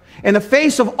gospel. In the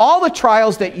face of all the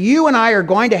trials that you and I are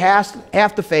going to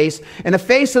have to face, in the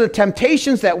face of the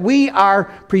temptations that we are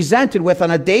presented with on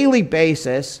a daily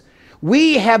basis,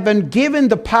 we have been given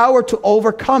the power to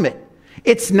overcome it.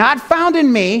 It's not found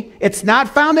in me. It's not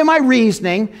found in my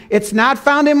reasoning. It's not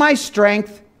found in my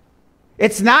strength.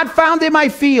 It's not found in my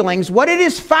feelings. What it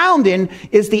is found in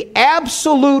is the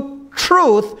absolute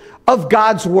truth of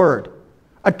God's Word.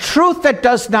 A truth that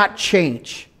does not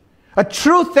change. A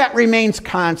truth that remains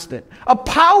constant. A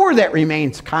power that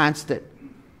remains constant.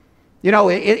 You know,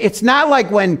 it's not like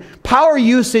when power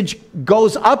usage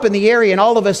goes up in the area and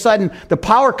all of a sudden the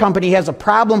power company has a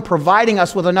problem providing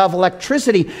us with enough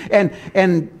electricity and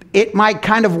it might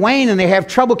kind of wane and they have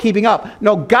trouble keeping up.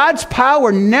 No, God's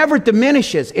power never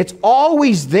diminishes. It's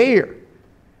always there.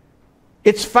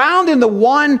 It's found in the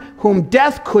one whom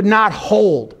death could not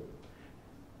hold.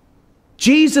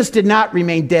 Jesus did not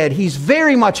remain dead. He's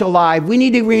very much alive. We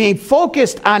need to remain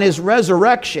focused on His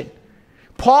resurrection.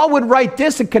 Paul would write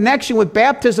this in connection with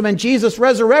baptism and Jesus'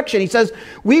 resurrection. He says,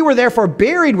 we were therefore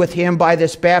buried with Him by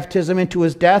this baptism into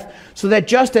His death, so that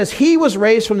just as He was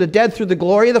raised from the dead through the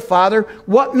glory of the Father,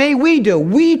 what may we do?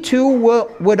 We too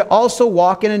would also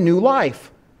walk in a new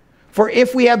life. For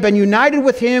if we have been united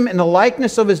with Him in the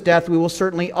likeness of His death, we will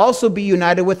certainly also be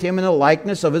united with Him in the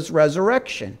likeness of His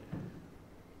resurrection.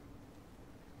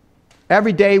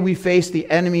 Every day we face the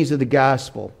enemies of the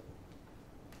gospel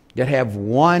that have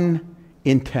one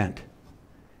intent: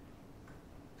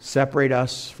 separate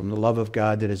us from the love of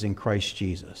God that is in Christ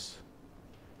Jesus.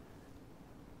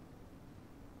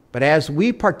 But as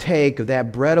we partake of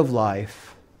that bread of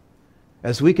life,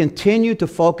 as we continue to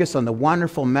focus on the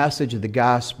wonderful message of the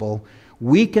gospel,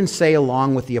 we can say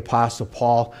along with the Apostle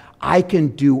Paul, I can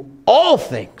do all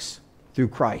things through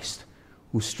Christ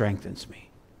who strengthens me.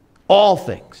 All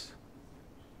things.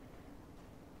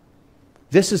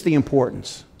 This is the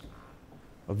importance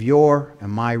of your and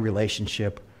my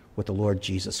relationship with the Lord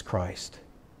Jesus Christ.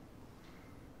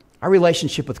 Our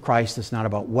relationship with Christ is not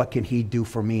about what can He do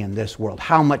for me in this world.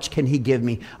 How much can He give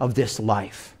me of this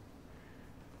life?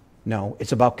 No,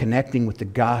 it's about connecting with the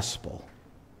gospel.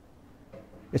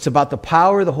 It's about the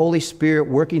power of the Holy Spirit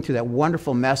working through that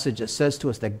wonderful message that says to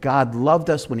us that God loved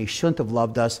us when He shouldn't have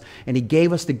loved us, and He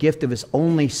gave us the gift of His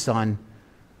only Son,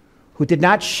 who did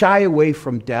not shy away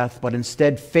from death, but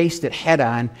instead faced it head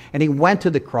on, and He went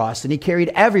to the cross, and He carried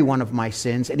every one of my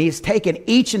sins, and He has taken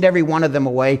each and every one of them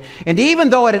away. And even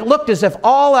though it looked as if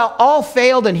all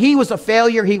failed and He was a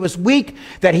failure, He was weak,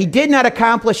 that He did not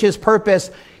accomplish His purpose,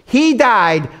 He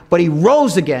died, but He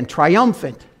rose again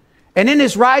triumphant. And in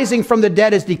his rising from the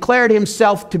dead has declared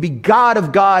himself to be God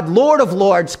of God, Lord of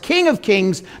lords, King of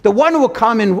kings, the one who will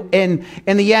come in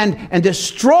the end and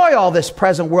destroy all this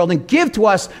present world and give to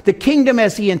us the kingdom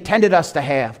as he intended us to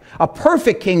have, a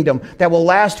perfect kingdom that will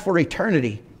last for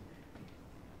eternity.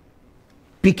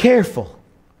 Be careful.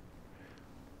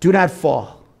 Do not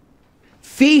fall.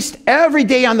 Feast every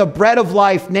day on the bread of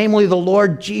life, namely the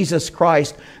Lord Jesus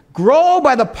Christ. Grow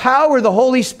by the power of the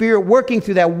Holy Spirit working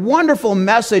through that wonderful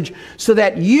message so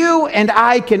that you and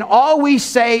I can always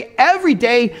say every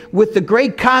day with the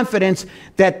great confidence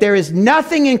that there is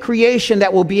nothing in creation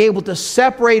that will be able to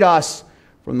separate us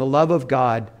from the love of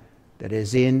God that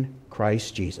is in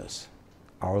Christ Jesus,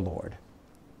 our Lord.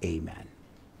 Amen.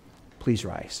 Please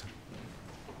rise.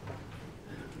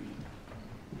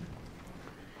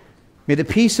 May the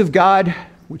peace of God,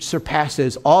 which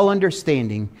surpasses all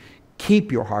understanding,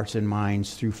 keep your hearts and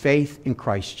minds through faith in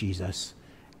Christ Jesus.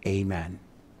 Amen.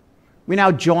 We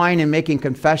now join in making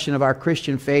confession of our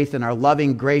Christian faith in our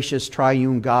loving, gracious,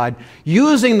 triune God,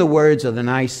 using the words of the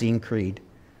Nicene Creed.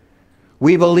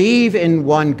 We believe in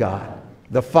one God,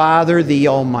 the Father, the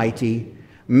Almighty,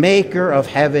 maker of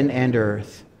heaven and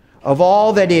earth, of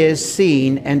all that is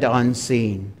seen and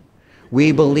unseen.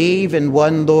 We believe in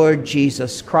one Lord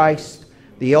Jesus Christ,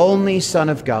 the only Son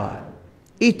of God,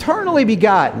 eternally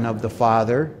begotten of the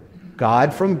Father,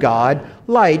 God from God,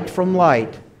 light from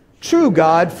light, true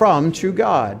God from true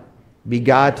God,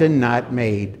 begotten, not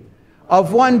made,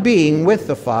 of one being with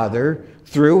the Father,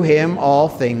 through him all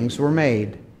things were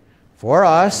made. For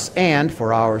us and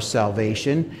for our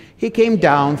salvation, he came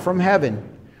down from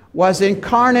heaven, was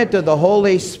incarnate of the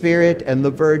Holy Spirit and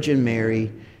the Virgin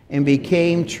Mary, and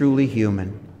became truly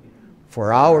human.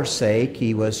 For our sake,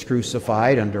 he was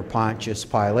crucified under Pontius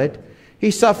Pilate. He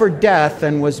suffered death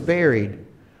and was buried.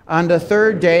 On the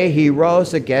third day he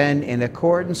rose again in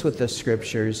accordance with the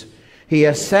Scriptures. He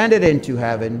ascended into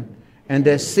heaven and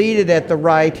is seated at the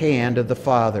right hand of the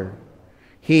Father.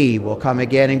 He will come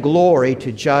again in glory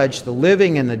to judge the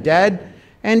living and the dead,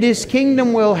 and his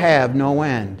kingdom will have no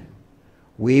end.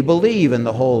 We believe in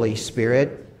the Holy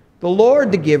Spirit, the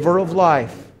Lord, the giver of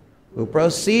life, who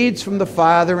proceeds from the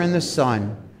Father and the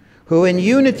Son, who in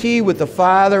unity with the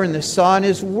Father and the Son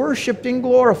is worshipped and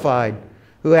glorified,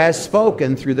 who has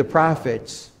spoken through the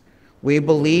prophets. We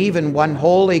believe in one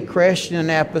holy Christian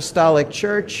and apostolic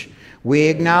church. We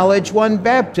acknowledge one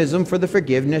baptism for the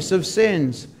forgiveness of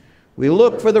sins. We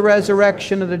look for the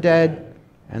resurrection of the dead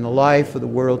and the life of the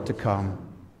world to come.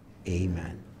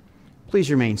 Amen.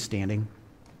 Please remain standing.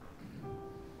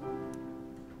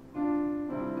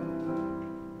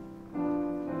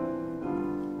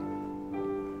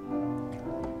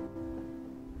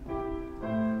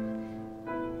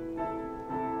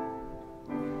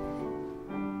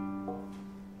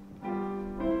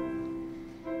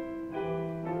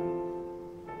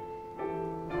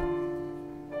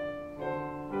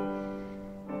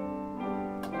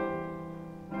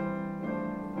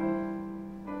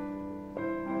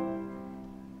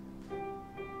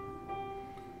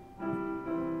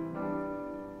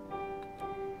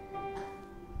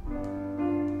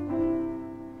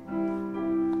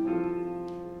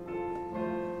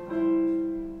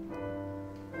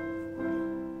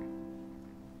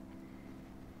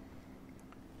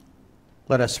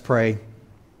 Let us pray.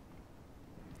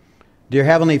 Dear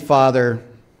Heavenly Father,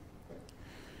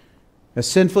 as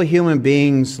sinful human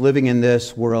beings living in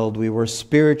this world, we were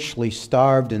spiritually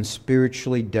starved and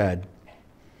spiritually dead.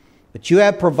 But you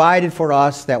have provided for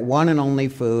us that one and only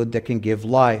food that can give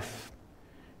life,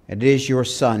 and it is your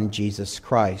Son, Jesus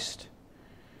Christ.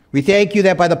 We thank you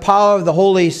that by the power of the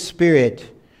Holy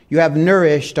Spirit, you have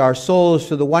nourished our souls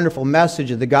through the wonderful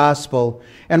message of the gospel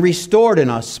and restored in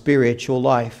us spiritual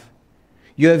life.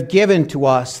 You have given to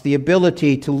us the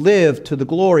ability to live to the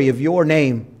glory of your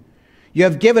name. You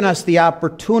have given us the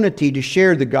opportunity to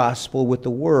share the gospel with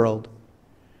the world.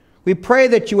 We pray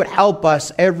that you would help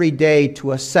us every day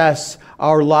to assess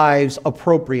our lives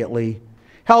appropriately.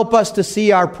 Help us to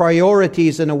see our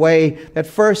priorities in a way that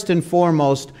first and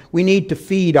foremost we need to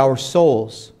feed our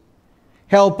souls.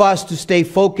 Help us to stay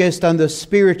focused on the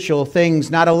spiritual things,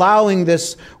 not allowing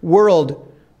this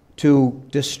world to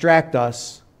distract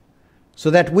us, so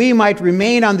that we might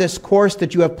remain on this course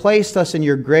that you have placed us in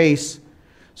your grace,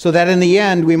 so that in the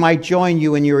end we might join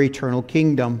you in your eternal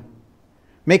kingdom.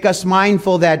 Make us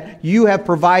mindful that you have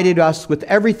provided us with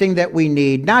everything that we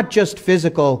need, not just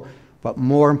physical, but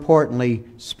more importantly,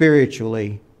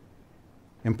 spiritually.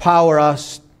 Empower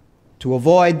us to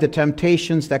avoid the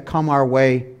temptations that come our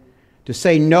way, to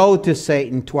say no to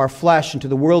Satan, to our flesh, and to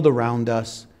the world around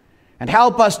us. And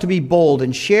help us to be bold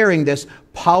in sharing this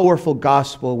powerful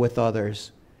gospel with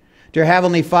others. Dear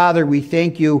Heavenly Father, we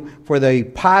thank you for the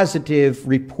positive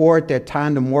report that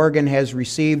Tonda Morgan has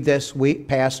received this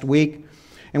past week.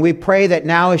 And we pray that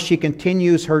now as she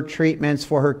continues her treatments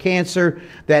for her cancer,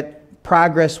 that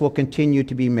progress will continue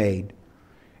to be made.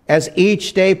 As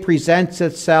each day presents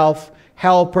itself,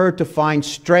 help her to find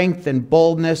strength and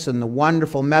boldness in the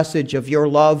wonderful message of your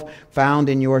love found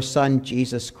in your Son,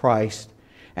 Jesus Christ.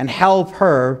 And help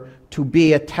her to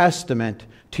be a testament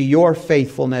to your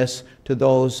faithfulness to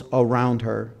those around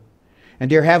her. And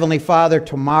dear Heavenly Father,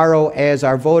 tomorrow as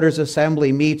our Voters'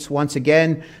 Assembly meets once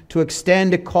again to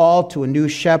extend a call to a new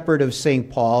shepherd of St.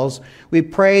 Paul's, we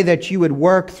pray that you would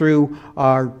work through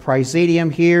our Presidium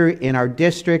here in our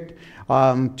district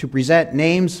to present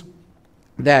names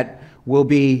that will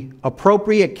be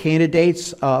appropriate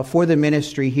candidates for the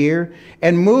ministry here,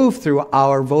 and move through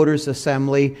our Voters'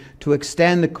 Assembly to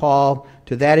extend the call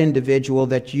to that individual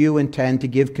that you intend to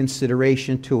give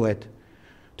consideration to it.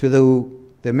 To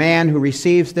the man who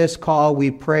receives this call,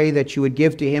 we pray that you would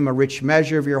give to him a rich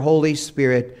measure of your Holy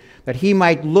Spirit, that he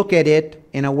might look at it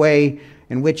in a way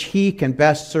in which he can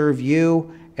best serve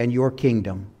you and your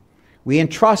kingdom. We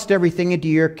entrust everything into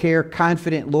your care,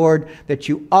 confident, Lord, that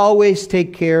you always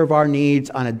take care of our needs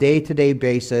on a day-to-day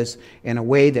basis in a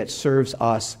way that serves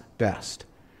us best.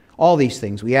 All these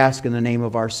things we ask in the name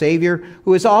of our Savior,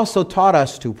 who has also taught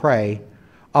us to pray,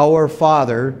 Our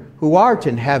Father, who art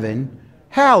in heaven,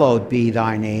 hallowed be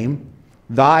thy name.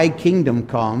 Thy kingdom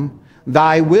come,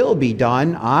 thy will be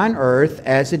done on earth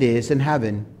as it is in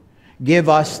heaven. Give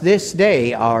us this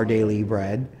day our daily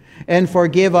bread, and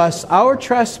forgive us our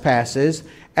trespasses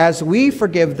as we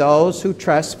forgive those who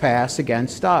trespass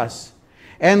against us.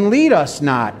 And lead us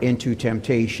not into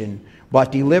temptation,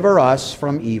 but deliver us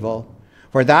from evil.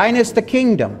 For thine is the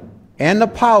kingdom, and the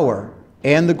power,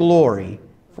 and the glory,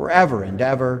 forever and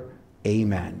ever.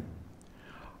 Amen.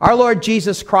 Our Lord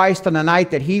Jesus Christ, on the night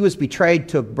that he was betrayed,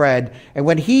 took bread, and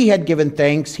when he had given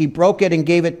thanks, he broke it and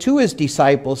gave it to his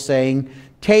disciples, saying,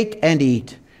 Take and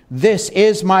eat. This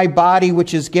is my body,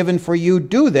 which is given for you.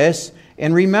 Do this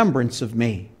in remembrance of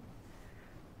me.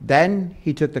 Then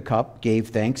he took the cup, gave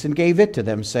thanks, and gave it to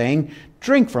them, saying,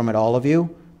 Drink from it, all of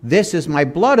you. This is my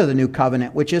blood of the new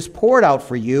covenant, which is poured out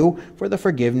for you for the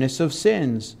forgiveness of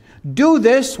sins. Do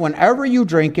this whenever you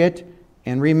drink it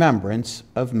in remembrance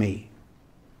of me.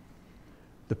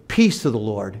 The peace of the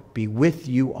Lord be with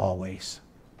you always.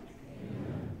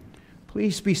 Amen.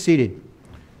 Please be seated.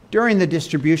 During the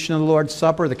distribution of the Lord's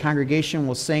Supper, the congregation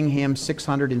will sing hymn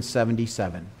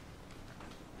 677.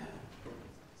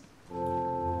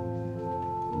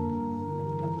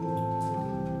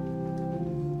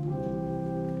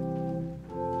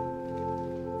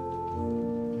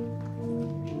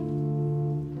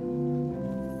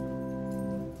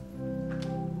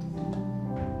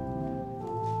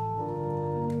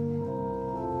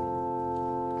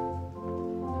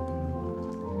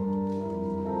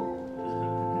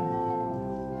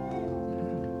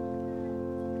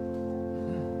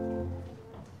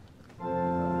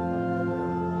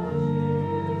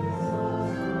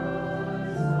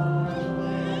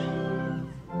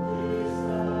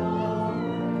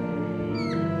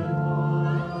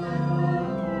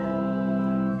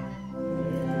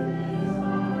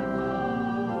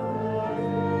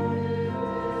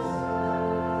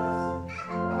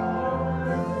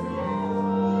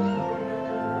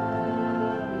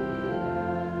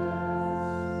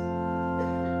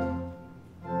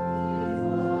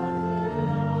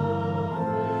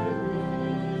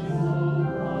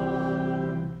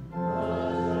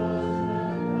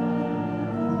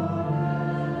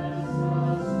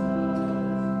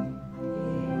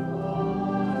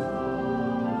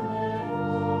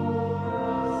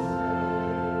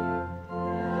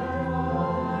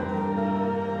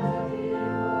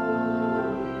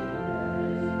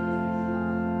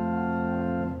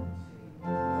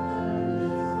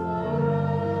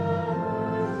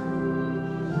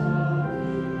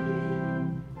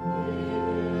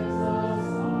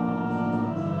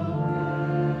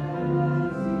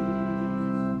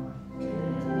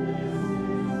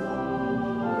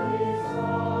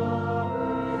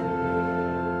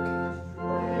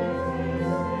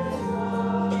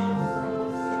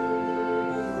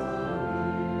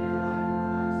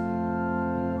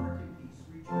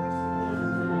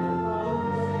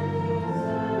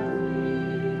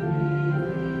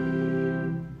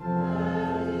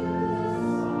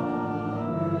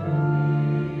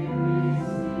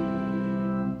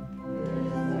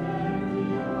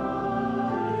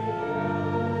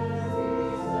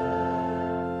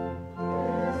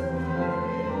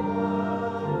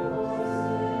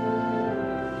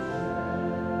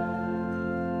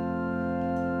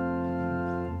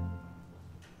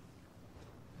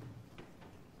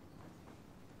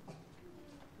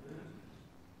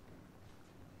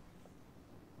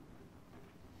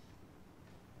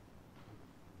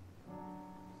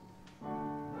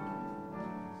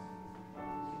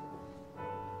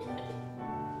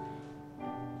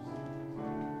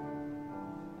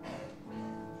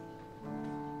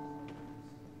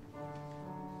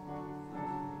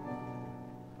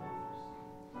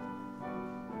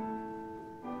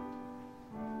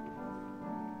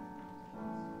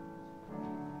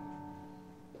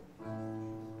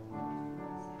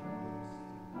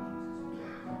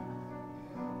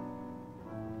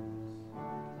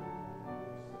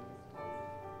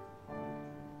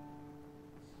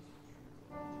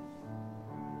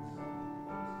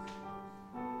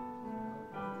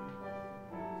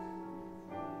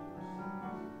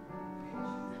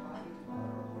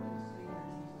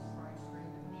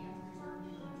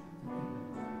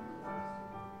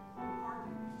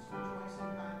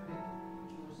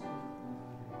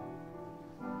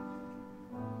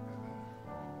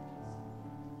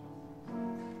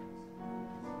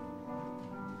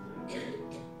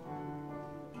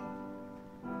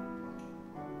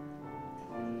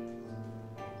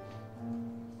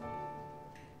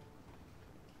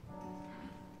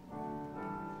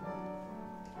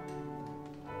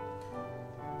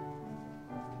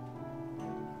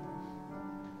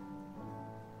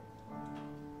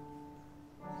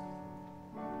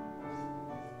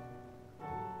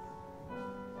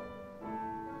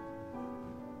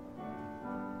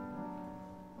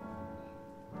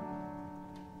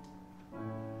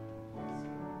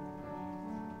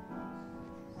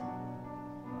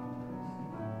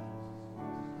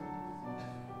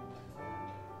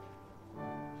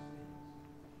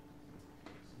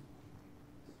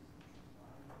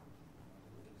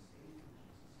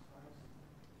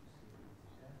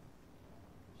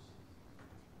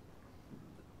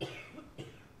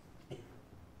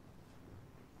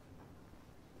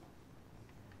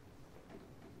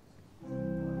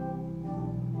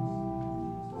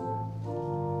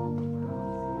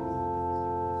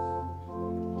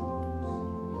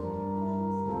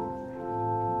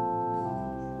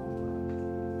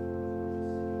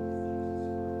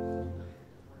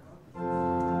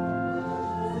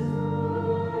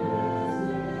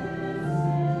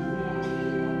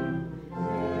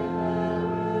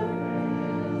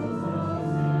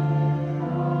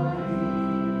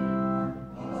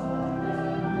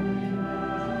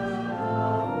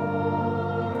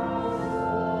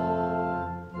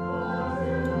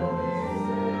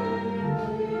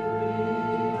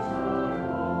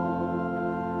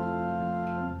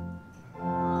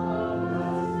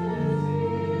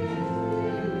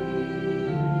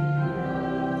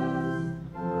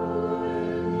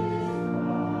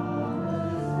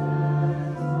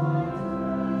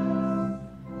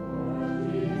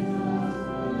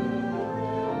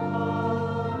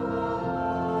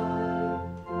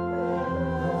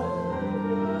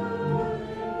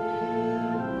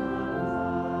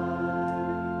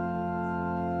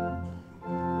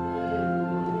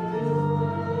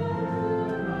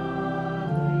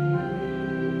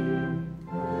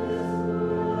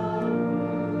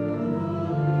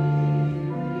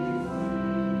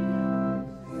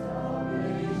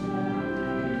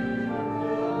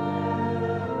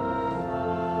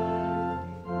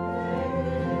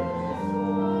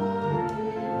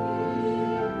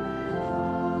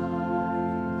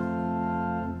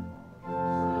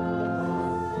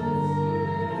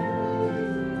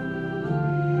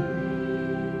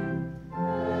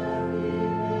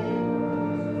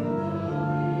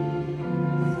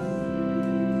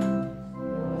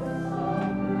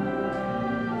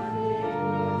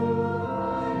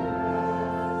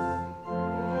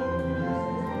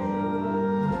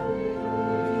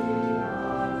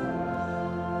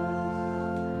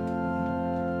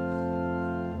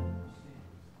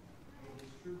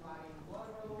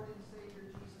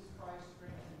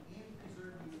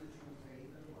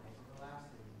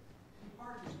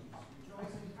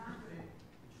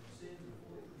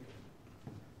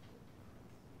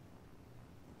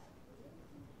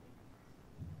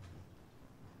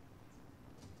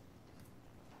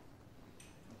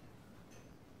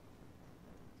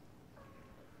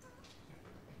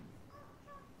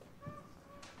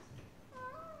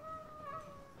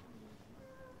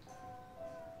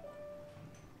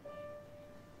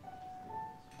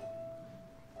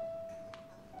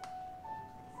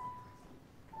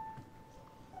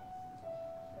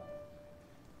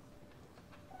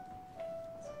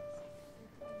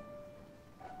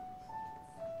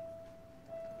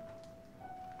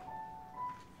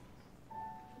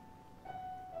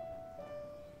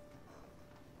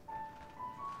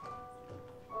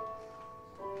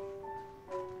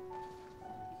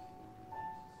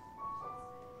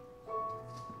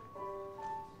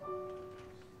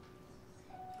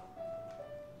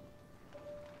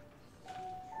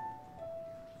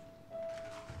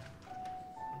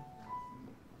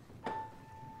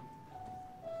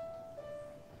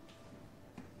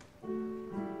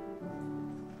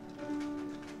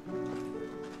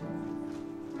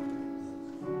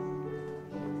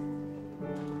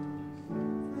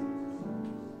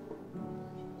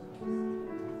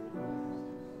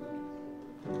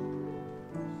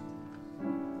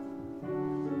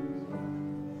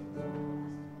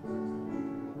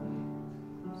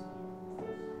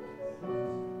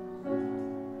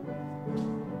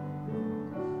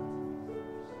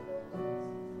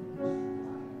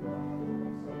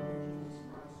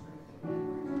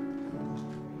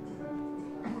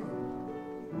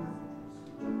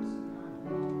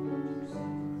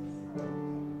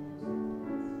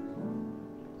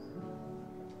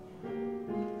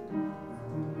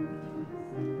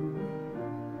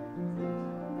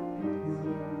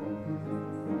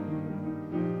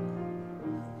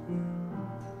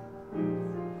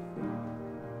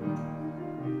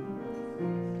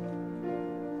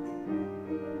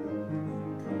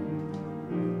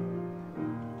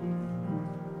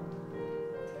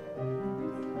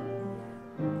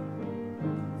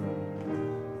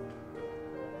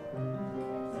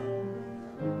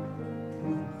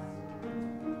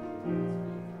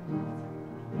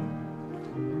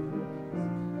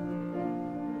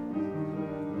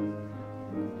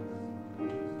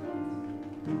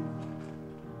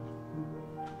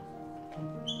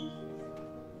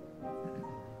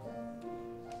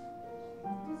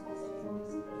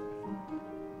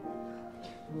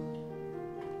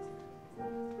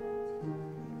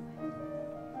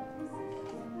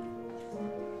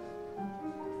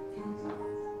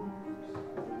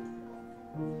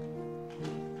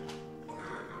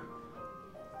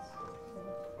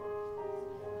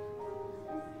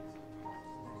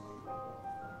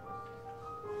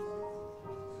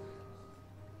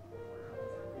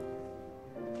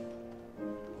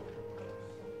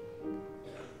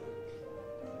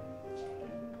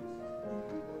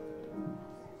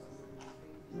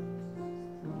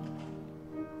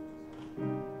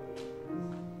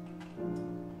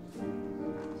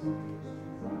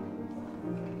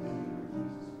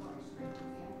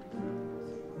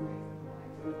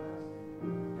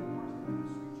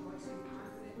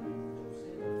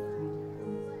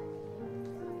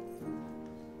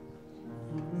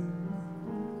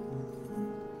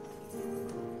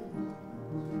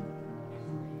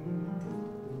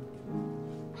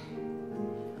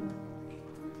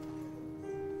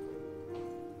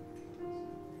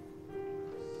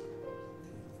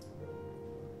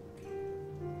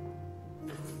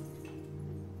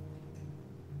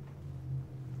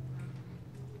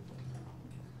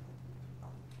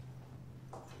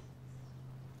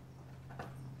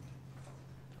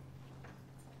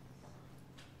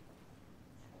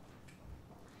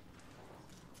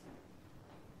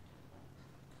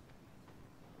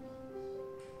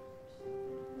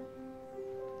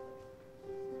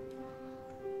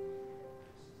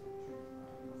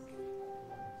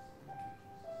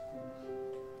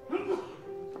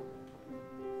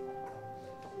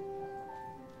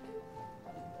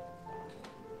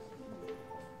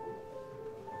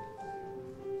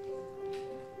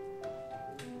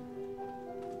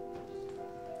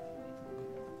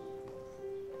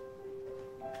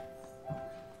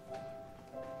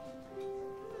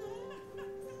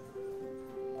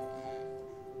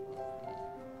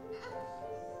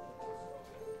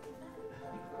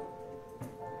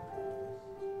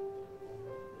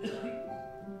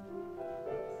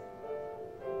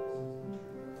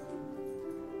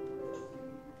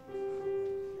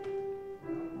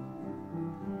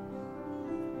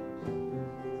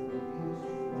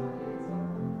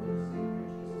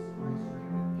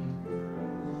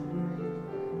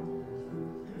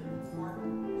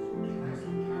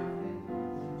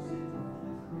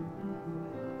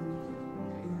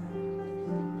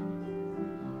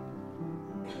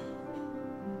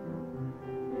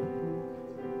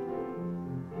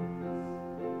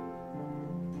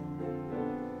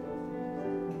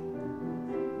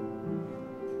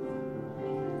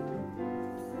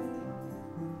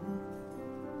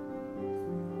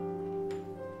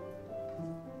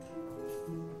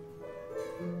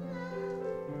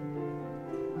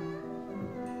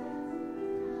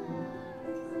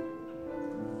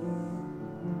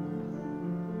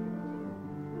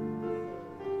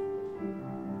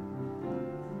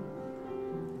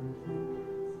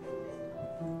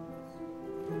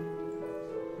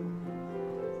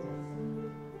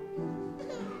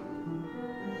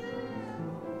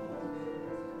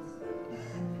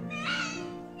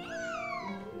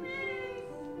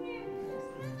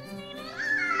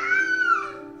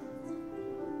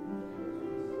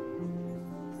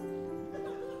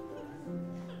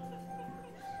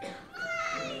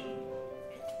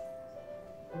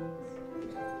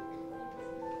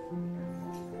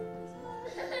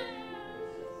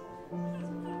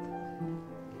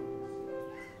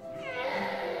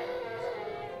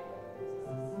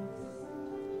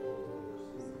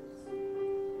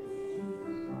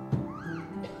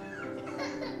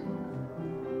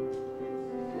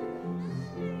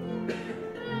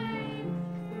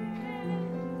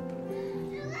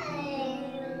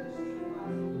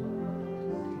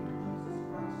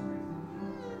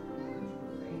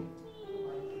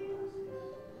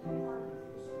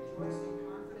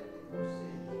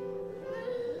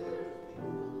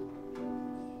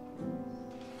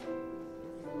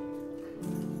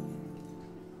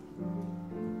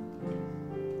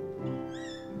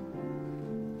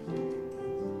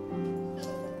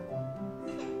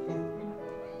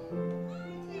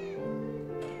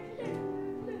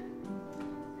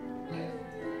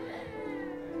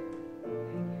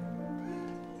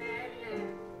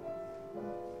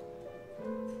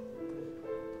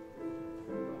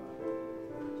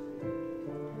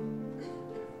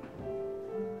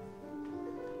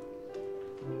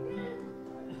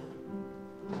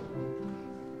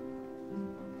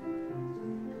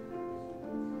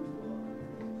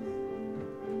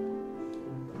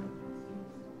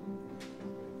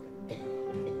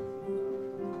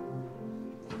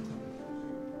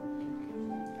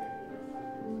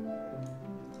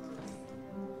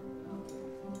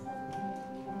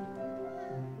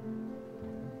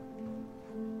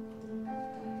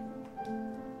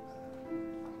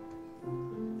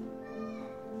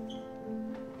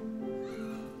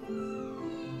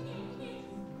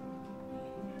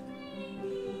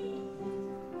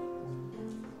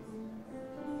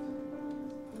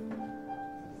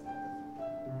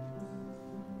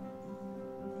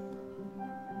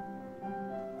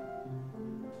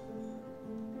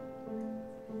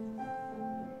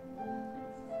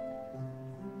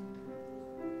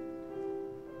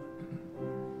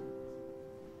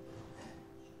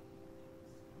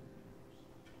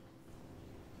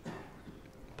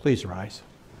 Please rise.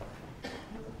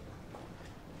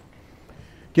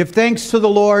 Give thanks to the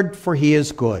Lord, for he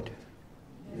is good.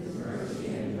 His mercy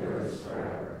endures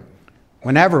forever.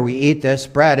 Whenever we eat this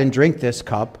bread and drink this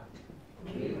cup,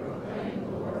 We proclaim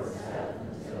the Lord's death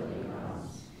until he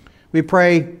comes. we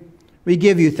pray, we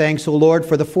give you thanks, O Lord,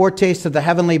 for the foretaste of the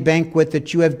heavenly banquet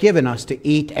that you have given us to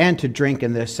eat and to drink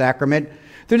in this sacrament.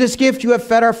 Through this gift you have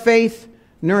fed our faith,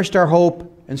 nourished our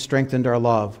hope, and strengthened our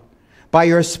love. By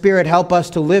your Spirit, help us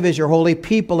to live as your holy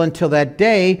people until that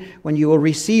day when you will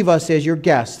receive us as your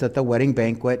guests at the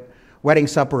wedding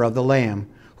supper of the Lamb,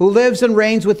 who lives and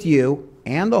reigns with you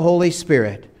and the Holy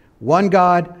Spirit, one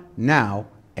God, now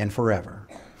and forever.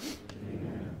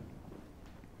 Amen.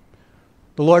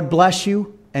 The Lord bless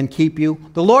you and keep you.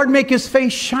 The Lord make his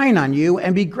face shine on you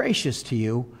and be gracious to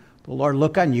you. The Lord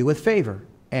look on you with favor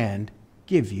and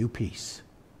give you peace.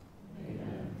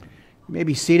 Amen. You may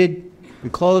be seated. We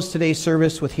close today's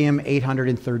service with hymn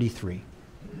 833.